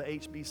parent of a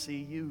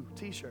HBCU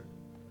t-shirt.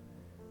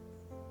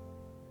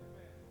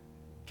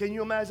 Can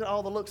you imagine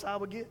all the looks I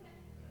would get?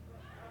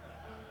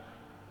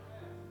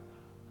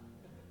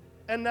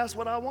 And that's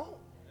what I want.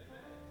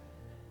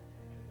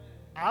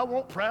 I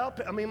want proud,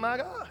 my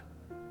God,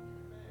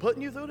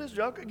 putting you through this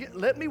junk.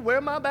 Let me wear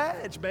my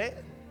badge,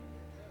 man.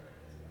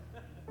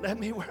 Let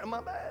me wear my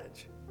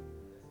badge.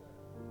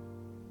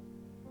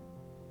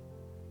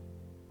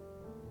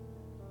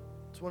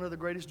 It's one of the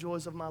greatest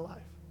joys of my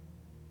life.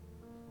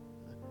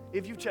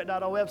 If you've checked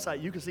out our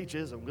website, you can see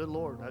Chisholm. Good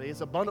Lord.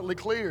 It's abundantly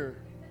clear.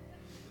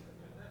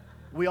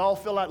 We all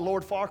feel like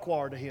Lord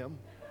Farquhar to him.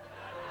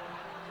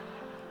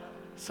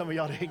 Some of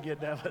y'all didn't get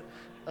that, but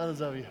others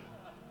of you.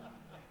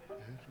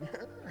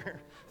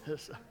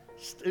 It's so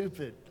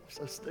stupid.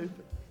 So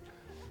stupid.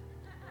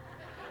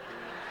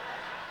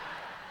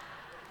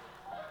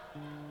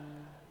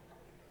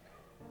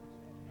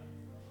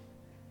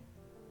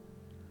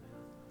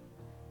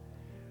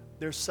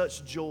 There's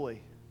such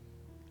joy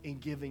in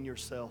giving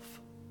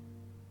yourself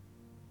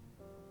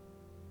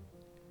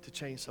to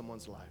change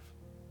someone's life.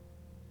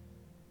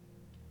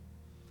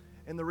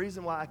 And the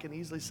reason why I can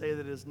easily say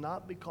that is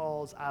not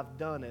because I've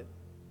done it,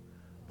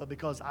 but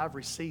because I've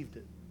received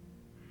it.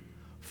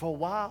 For a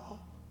while,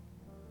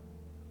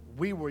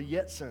 we were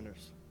yet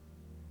sinners.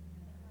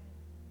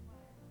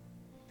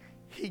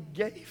 He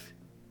gave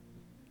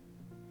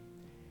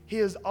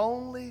His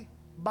only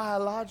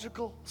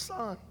biological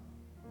son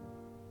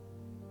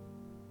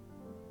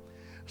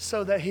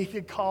so that He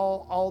could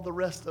call all the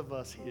rest of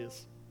us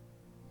His.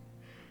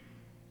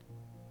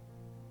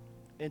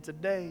 And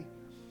today,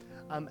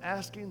 I'm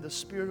asking the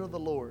Spirit of the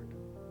Lord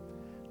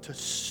to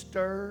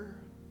stir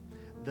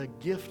the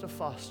gift of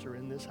Foster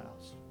in this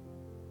house.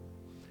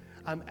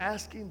 I'm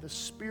asking the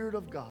Spirit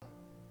of God.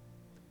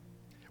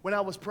 When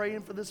I was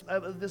praying for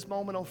this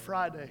moment on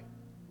Friday,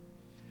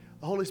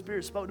 the Holy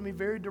Spirit spoke to me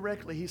very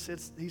directly. He said,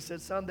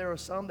 son, there are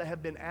some that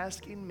have been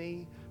asking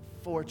me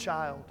for a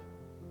child.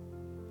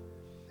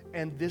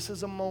 And this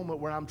is a moment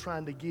where I'm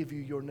trying to give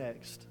you your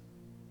next.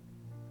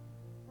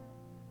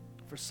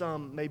 For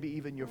some, maybe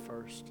even your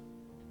first.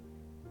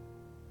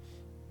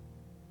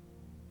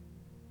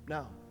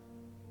 Now,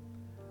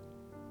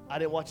 I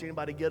didn't watch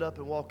anybody get up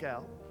and walk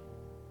out.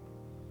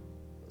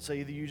 So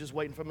either you're just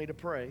waiting for me to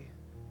pray,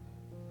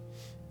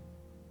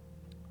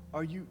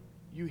 or you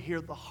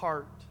hear the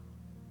heart,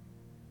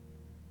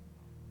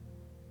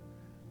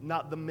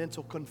 not the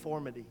mental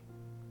conformity.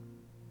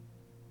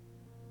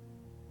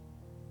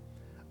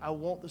 I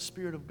want the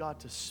Spirit of God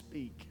to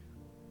speak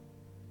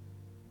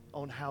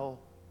on how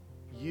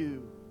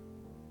you,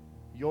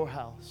 your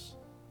house,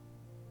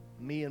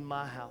 me and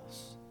my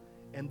house,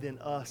 and then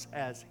us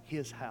as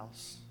His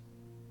house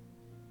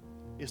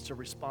is to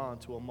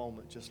respond to a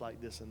moment just like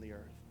this in the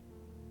earth.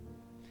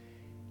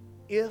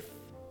 If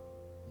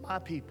my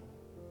people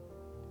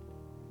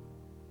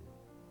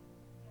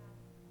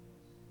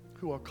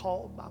who are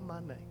called by my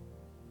name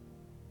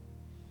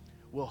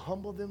will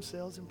humble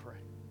themselves and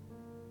pray,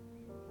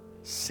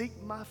 seek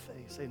my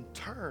face, and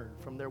turn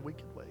from their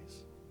wicked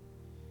ways,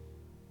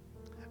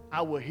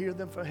 I will hear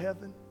them from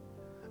heaven,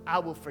 I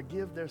will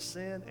forgive their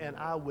sin, and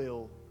I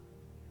will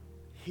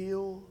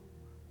heal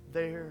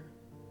their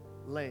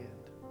land.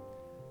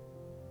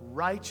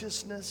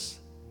 Righteousness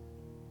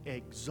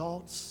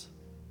exalts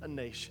a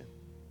nation.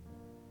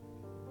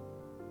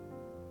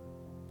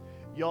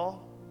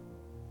 Y'all,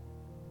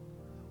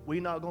 we're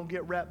not going to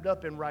get wrapped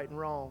up in right and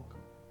wrong.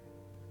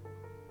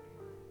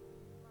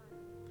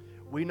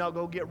 We're not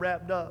going to get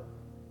wrapped up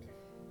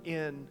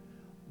in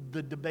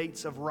the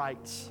debates of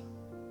rights.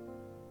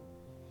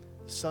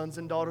 Sons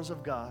and daughters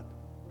of God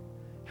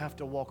have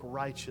to walk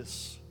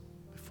righteous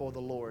before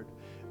the Lord,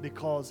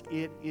 because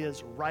it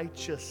is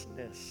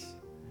righteousness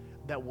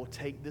that will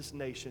take this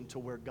nation to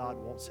where God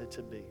wants it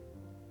to be.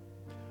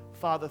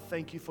 Father,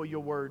 thank you for your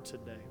word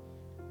today.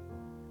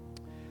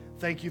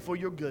 Thank you for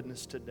your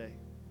goodness today.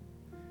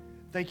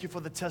 Thank you for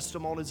the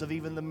testimonies of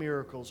even the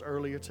miracles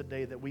earlier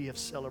today that we have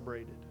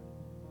celebrated.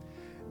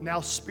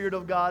 Now, Spirit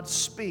of God,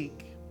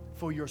 speak,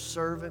 for your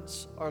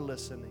servants are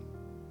listening.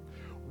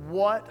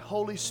 What,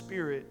 Holy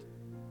Spirit,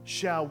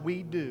 shall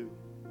we do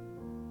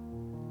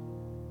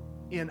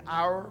in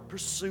our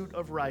pursuit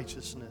of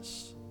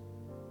righteousness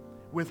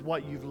with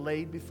what you've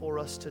laid before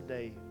us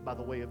today by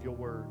the way of your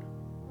word?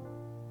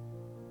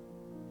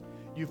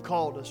 You've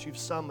called us, you've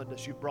summoned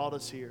us, you've brought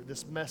us here.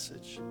 This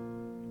message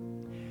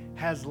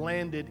has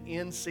landed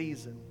in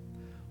season.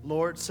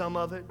 Lord, some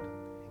of it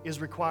is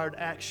required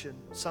action.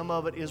 Some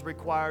of it is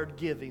required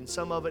giving.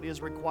 Some of it is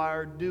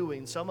required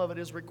doing. Some of it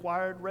is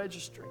required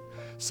registering.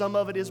 Some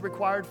of it is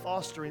required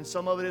fostering.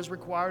 Some of it is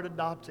required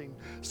adopting.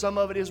 Some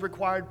of it is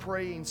required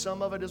praying.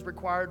 Some of it is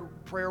required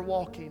prayer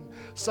walking.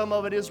 Some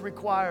of it is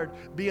required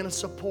being a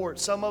support.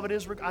 Some of it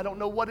is, I don't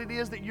know what it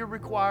is that you're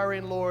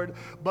requiring, Lord,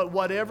 but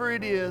whatever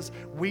it is,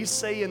 we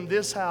say in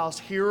this house,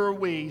 here are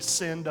we,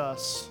 send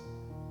us.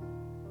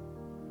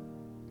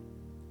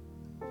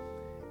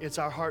 It's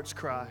our heart's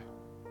cry.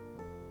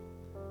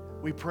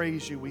 We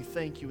praise you. We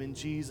thank you in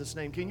Jesus'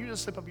 name. Can you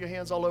just slip up your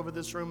hands all over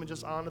this room and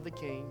just honor the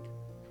King?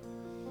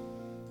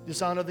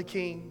 Just honor the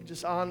King.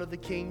 Just honor the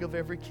King of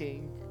every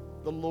king,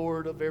 the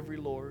Lord of every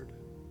Lord.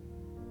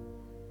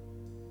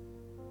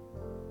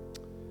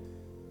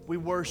 We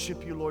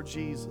worship you, Lord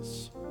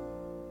Jesus.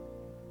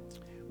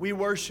 We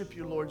worship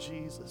you, Lord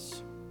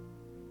Jesus.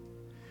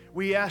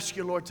 We ask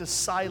you, Lord, to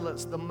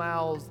silence the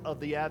mouths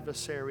of the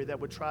adversary that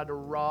would try to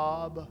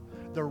rob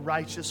the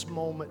righteous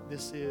moment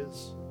this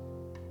is.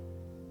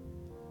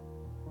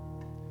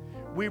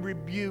 We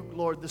rebuke,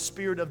 Lord, the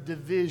spirit of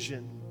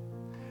division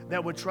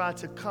that would try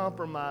to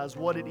compromise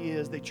what it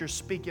is that you're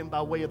speaking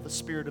by way of the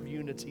spirit of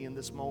unity in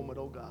this moment,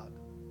 oh God.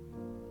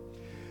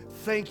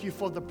 Thank you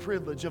for the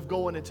privilege of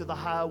going into the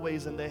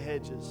highways and the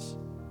hedges,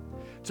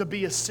 to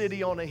be a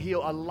city on a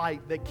hill, a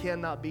light that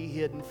cannot be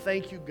hidden.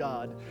 Thank you,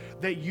 God,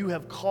 that you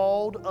have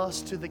called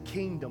us to the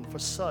kingdom for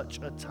such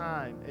a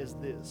time as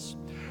this.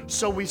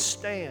 So we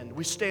stand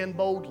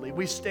boldly,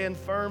 we stand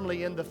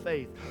firmly in the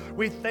faith.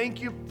 We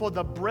thank you for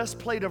the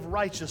breastplate of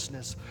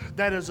righteousness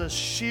that is a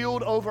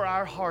shield over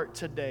our heart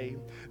today,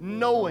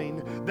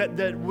 knowing that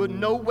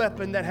no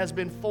weapon that has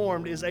been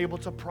formed is able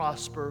to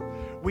prosper.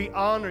 We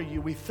honor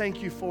you. We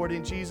thank you for it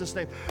in Jesus'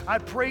 name. I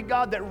pray,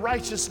 God, that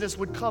righteousness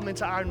would come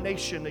into our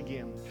nation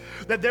again,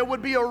 that there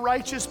would be a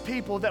righteous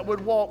people that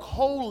would walk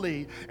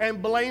holy and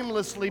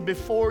blamelessly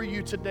before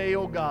you today,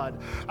 oh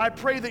God. I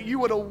pray that you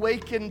would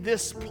awaken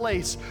this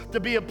place to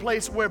be a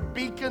place where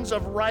beacons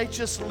of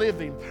righteous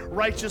living,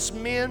 righteous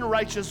men,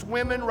 righteous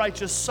women,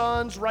 righteous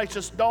sons,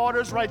 righteous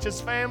daughters,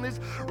 righteous families,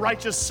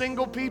 righteous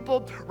single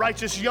people,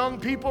 righteous young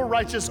people,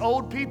 righteous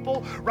old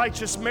people,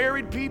 righteous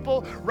married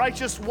people,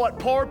 righteous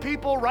poor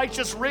people,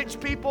 righteous rich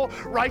people,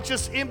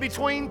 righteous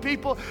in-between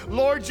people.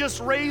 Lord,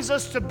 just raise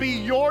us to be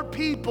your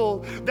people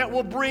that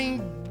will bring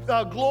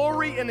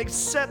glory and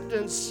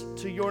acceptance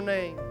to your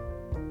name.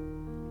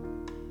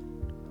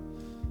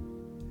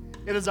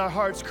 It is our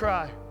heart's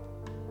cry.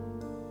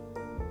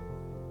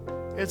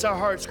 It's our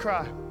heart's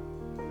cry.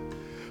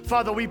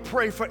 Father, we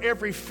pray for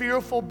every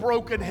fearful,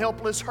 broken,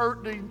 helpless,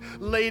 hurting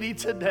lady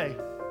today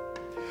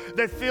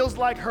that feels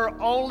like her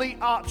only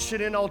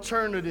option and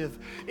alternative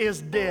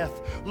is death.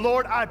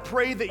 Lord, I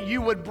pray that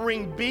you would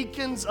bring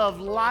beacons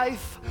of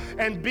life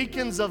and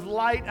beacons of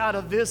light out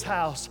of this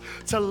house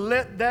to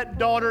let that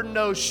daughter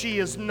know she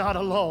is not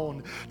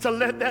alone, to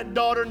let that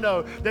daughter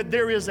know that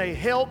there is a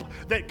help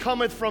that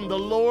cometh from the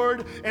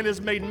Lord and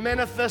is made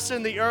manifest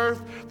in the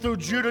earth through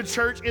Judah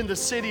Church in the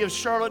city of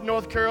Charlotte,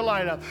 North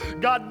Carolina.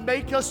 God,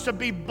 make us to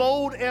be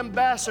bold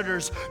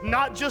ambassadors,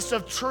 not just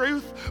of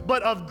truth,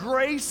 but of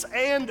grace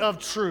and of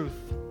truth.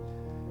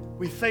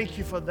 We thank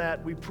you for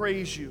that. We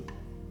praise you.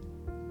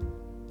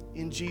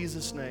 In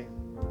Jesus' name.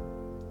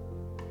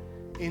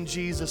 In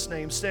Jesus'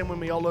 name. Stand with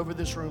me all over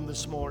this room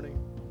this morning.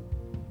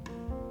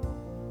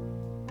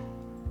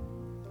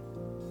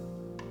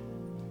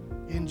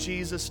 In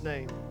Jesus'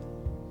 name.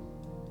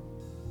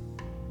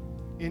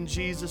 In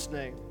Jesus'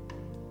 name.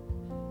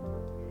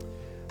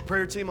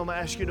 Prayer team, I'm going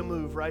to ask you to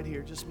move right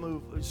here. Just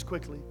move. Just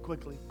quickly.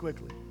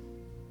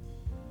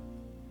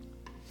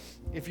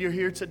 If you're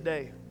here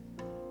today,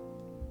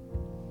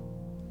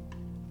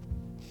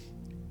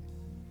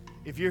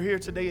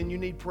 and you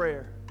need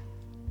prayer,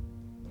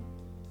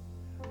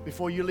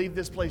 before you leave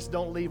this place,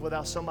 don't leave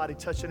without somebody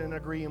touching and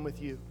agreeing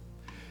with you.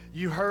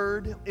 You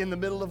heard in the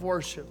middle of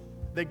worship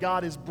that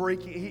God is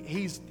breaking,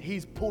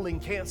 He's pulling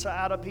cancer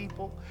out of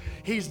people.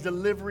 He's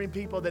delivering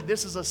people, that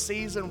this is a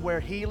season where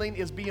healing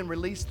is being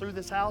released through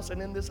this house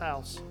and in this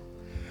house.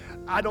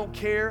 I don't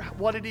care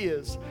what it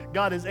is,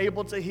 God is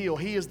able to heal.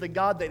 He is the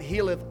God that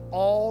healeth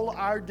all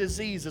our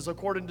diseases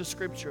according to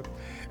Scripture.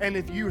 And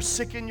if you're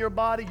sick in your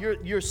body,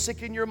 you're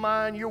sick in your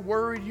mind, you're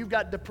worried, you've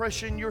got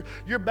depression,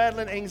 you're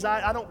battling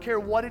anxiety, I don't care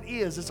what it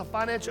is. It's a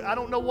financial, I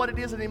don't know what it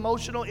is, an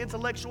emotional,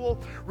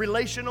 intellectual,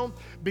 relational.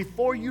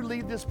 Before you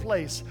leave this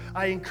place,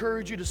 I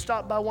encourage you to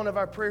stop by one of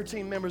our prayer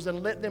team members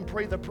and let them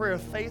pray the prayer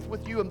of faith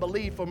with you and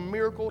believe for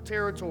miracle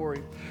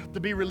territory to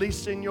be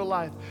released in your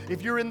life.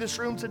 If you're in this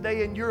room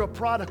today and you're a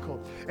prodigal,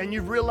 and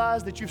you've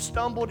realized that you've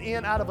stumbled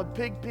in out of a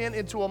pig pen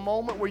into a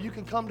moment where you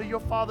can come to your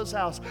Father's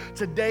house,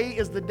 today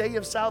is the day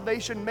of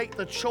salvation. Make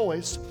the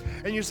choice.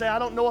 And you say, I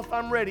don't know if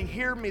I'm ready.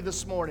 Hear me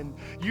this morning.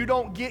 You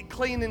don't get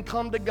clean and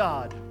come to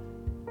God.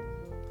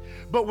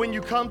 But when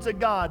you come to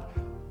God,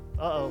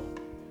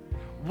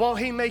 won't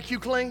He make you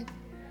clean?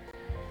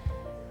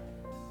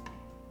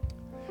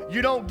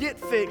 You don't get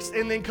fixed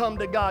and then come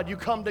to God. You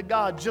come to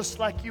God just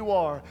like you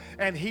are,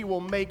 and He will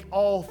make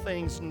all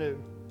things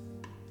new.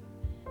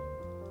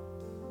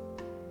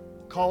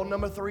 Call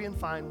number 3, and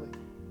finally,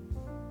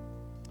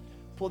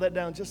 pull that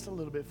down just a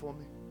little bit for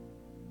me.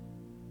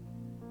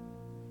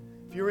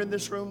 If you're in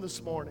this room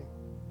this morning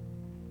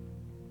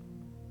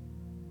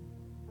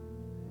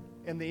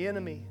and the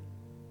enemy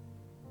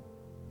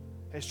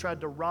has tried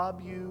to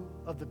rob you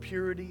of the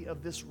purity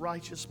of this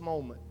righteous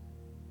moment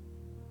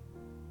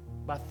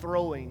by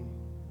throwing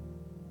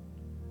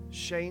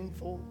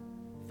shameful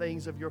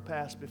things of your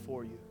past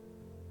before you,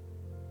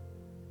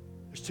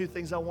 there's 2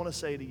 things I want to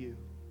say to you.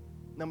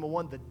 Number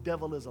 1, the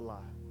devil is a lie.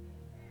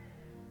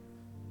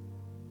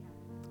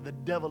 The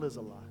devil is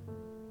a lie.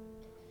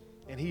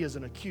 And he is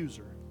an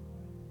accuser.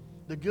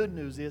 The good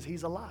news is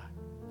he's a lie.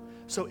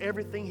 So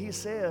everything he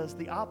says,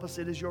 the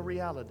opposite is your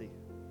reality.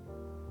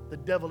 The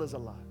devil is a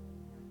lie.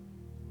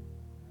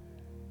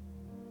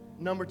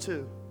 Number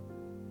 2,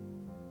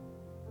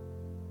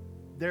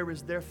 there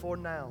is therefore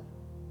now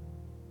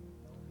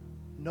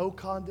no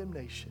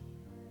condemnation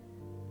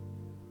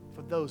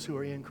for those who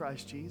are in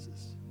Christ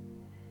Jesus.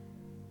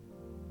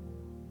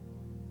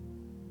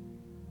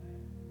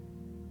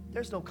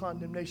 There's no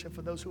condemnation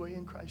for those who are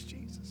in Christ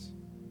Jesus.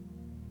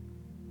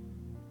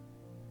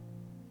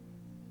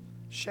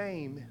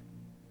 Shame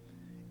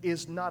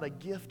is not a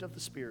gift of the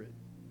Spirit.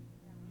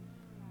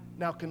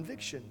 Now,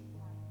 conviction,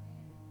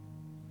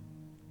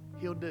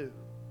 He'll do.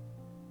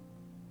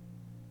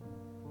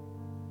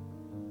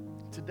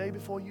 Today,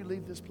 before you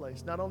leave this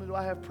place, not only do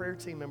I have prayer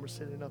team members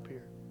sitting up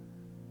here,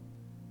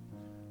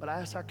 but I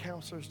asked our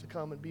counselors to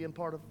come and be in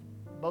part of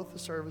both the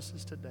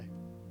services today.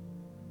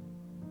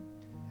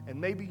 And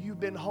maybe you've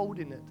been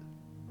holding it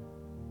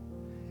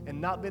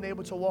and not been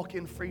able to walk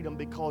in freedom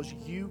because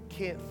you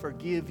can't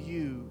forgive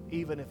you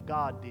even if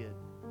God did.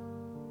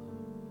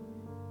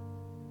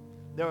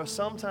 There are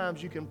some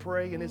times you can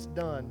pray and it's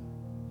done.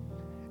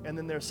 And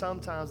then there are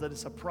some times that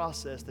it's a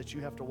process that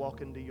you have to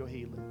walk into your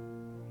healing.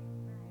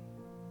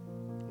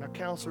 And our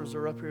counselors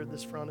are up here at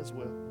this front as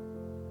well.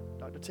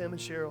 Dr. Tim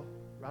and Cheryl,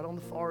 right on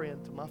the far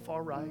end to my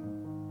far right.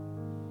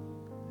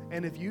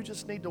 And if you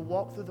just need to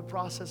walk through the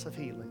process of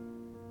healing,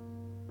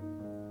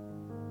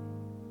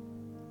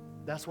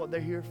 that's what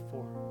they're here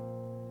for.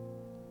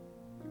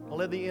 Don't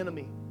let the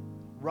enemy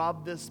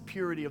rob this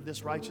purity of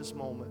this righteous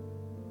moment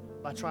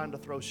by trying to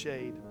throw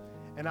shade.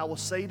 And I will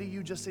say to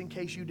you, just in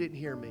case you didn't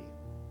hear me,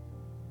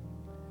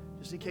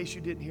 just in case you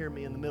didn't hear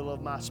me in the middle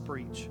of my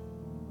speech,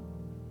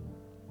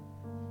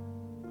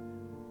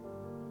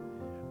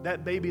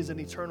 that baby is an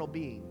eternal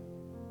being.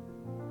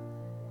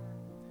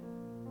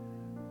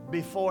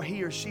 Before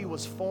he or she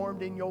was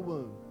formed in your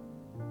womb,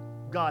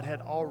 God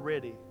had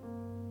already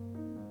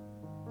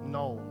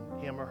known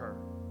him or her.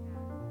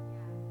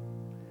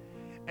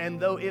 And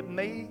though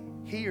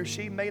he or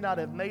she may not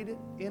have made it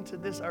into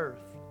this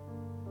earth,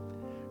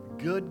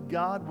 good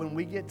God, when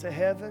we get to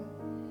heaven,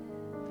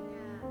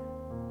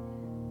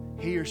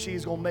 he or she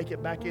is going to make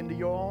it back into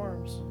your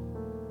arms.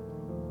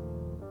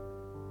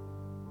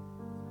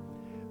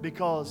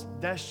 Because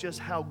that's just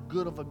how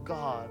good of a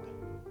God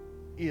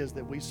is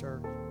that we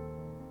serve.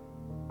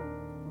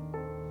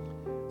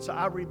 So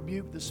I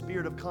rebuke the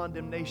spirit of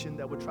condemnation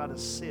that would try to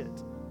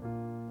sit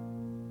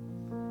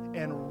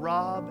and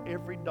rob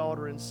every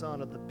daughter and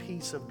son of the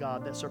peace of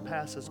God that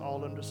surpasses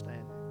all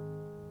understanding.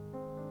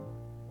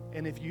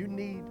 And if you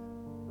need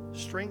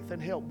strength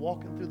and help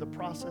walking through the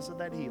process of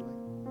that healing,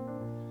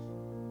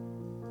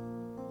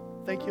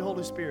 thank you,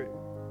 Holy Spirit.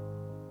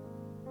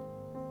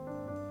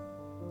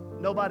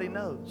 Nobody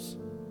knows.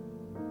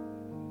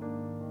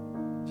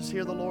 Just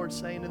hear the Lord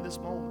saying in this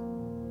moment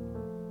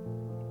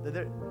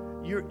that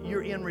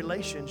you're in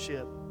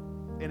relationship,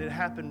 and it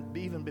happened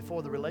even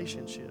before the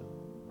relationship.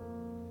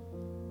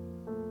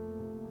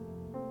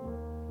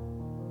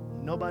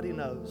 Nobody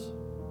knows.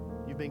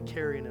 You've been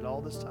carrying it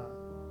all this time.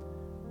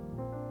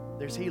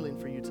 There's healing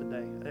for you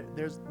today.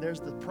 There's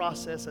the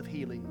process of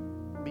healing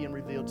being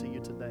revealed to you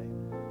today.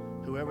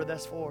 Whoever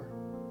that's for,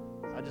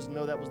 I just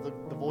know that was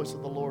the voice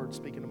of the Lord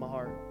speaking to my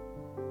heart.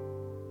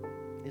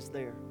 It's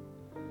there.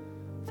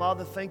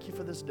 Father, thank you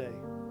for this day.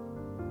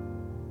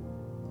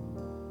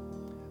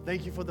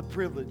 Thank you for the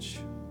privilege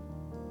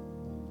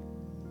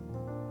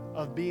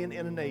of being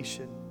in a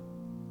nation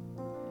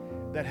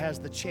that has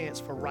the chance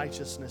for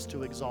righteousness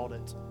to exalt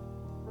it.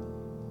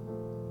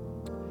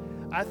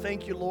 I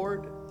thank you,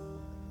 Lord,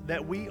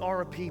 that we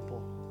are a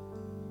people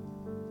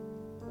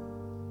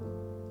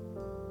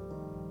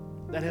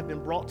that have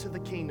been brought to the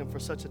kingdom for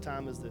such a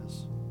time as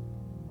this.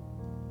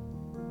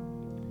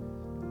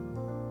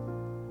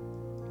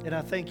 And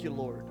I thank you,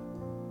 Lord,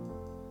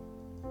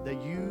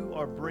 that you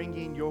are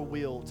bringing your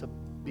will to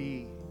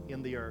be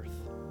in the earth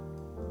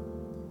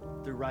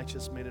through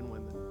righteous men and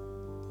women.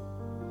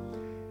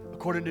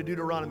 According to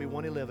Deuteronomy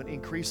 1:11,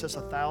 increase us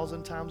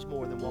 1,000 times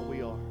more than what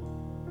we are.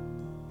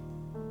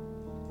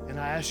 And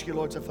I ask you,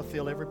 Lord, to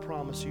fulfill every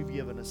promise you've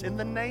given us. In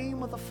the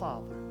name of the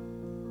Father,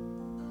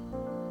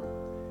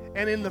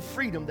 and in the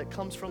freedom that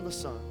comes from the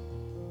Son,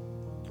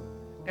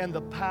 and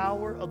the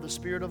power of the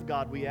Spirit of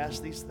God, we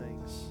ask these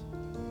things.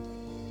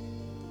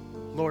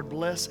 Lord,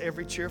 bless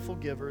every cheerful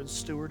giver and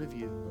steward of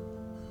you.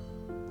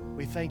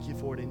 We thank you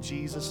for it in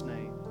Jesus'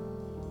 name.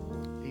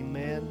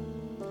 Amen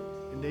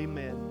and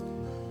amen.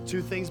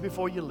 Two things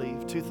before you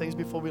leave. Two things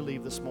before we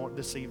leave this morning,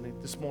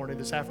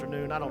 this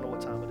afternoon. I don't know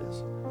what time it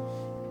is.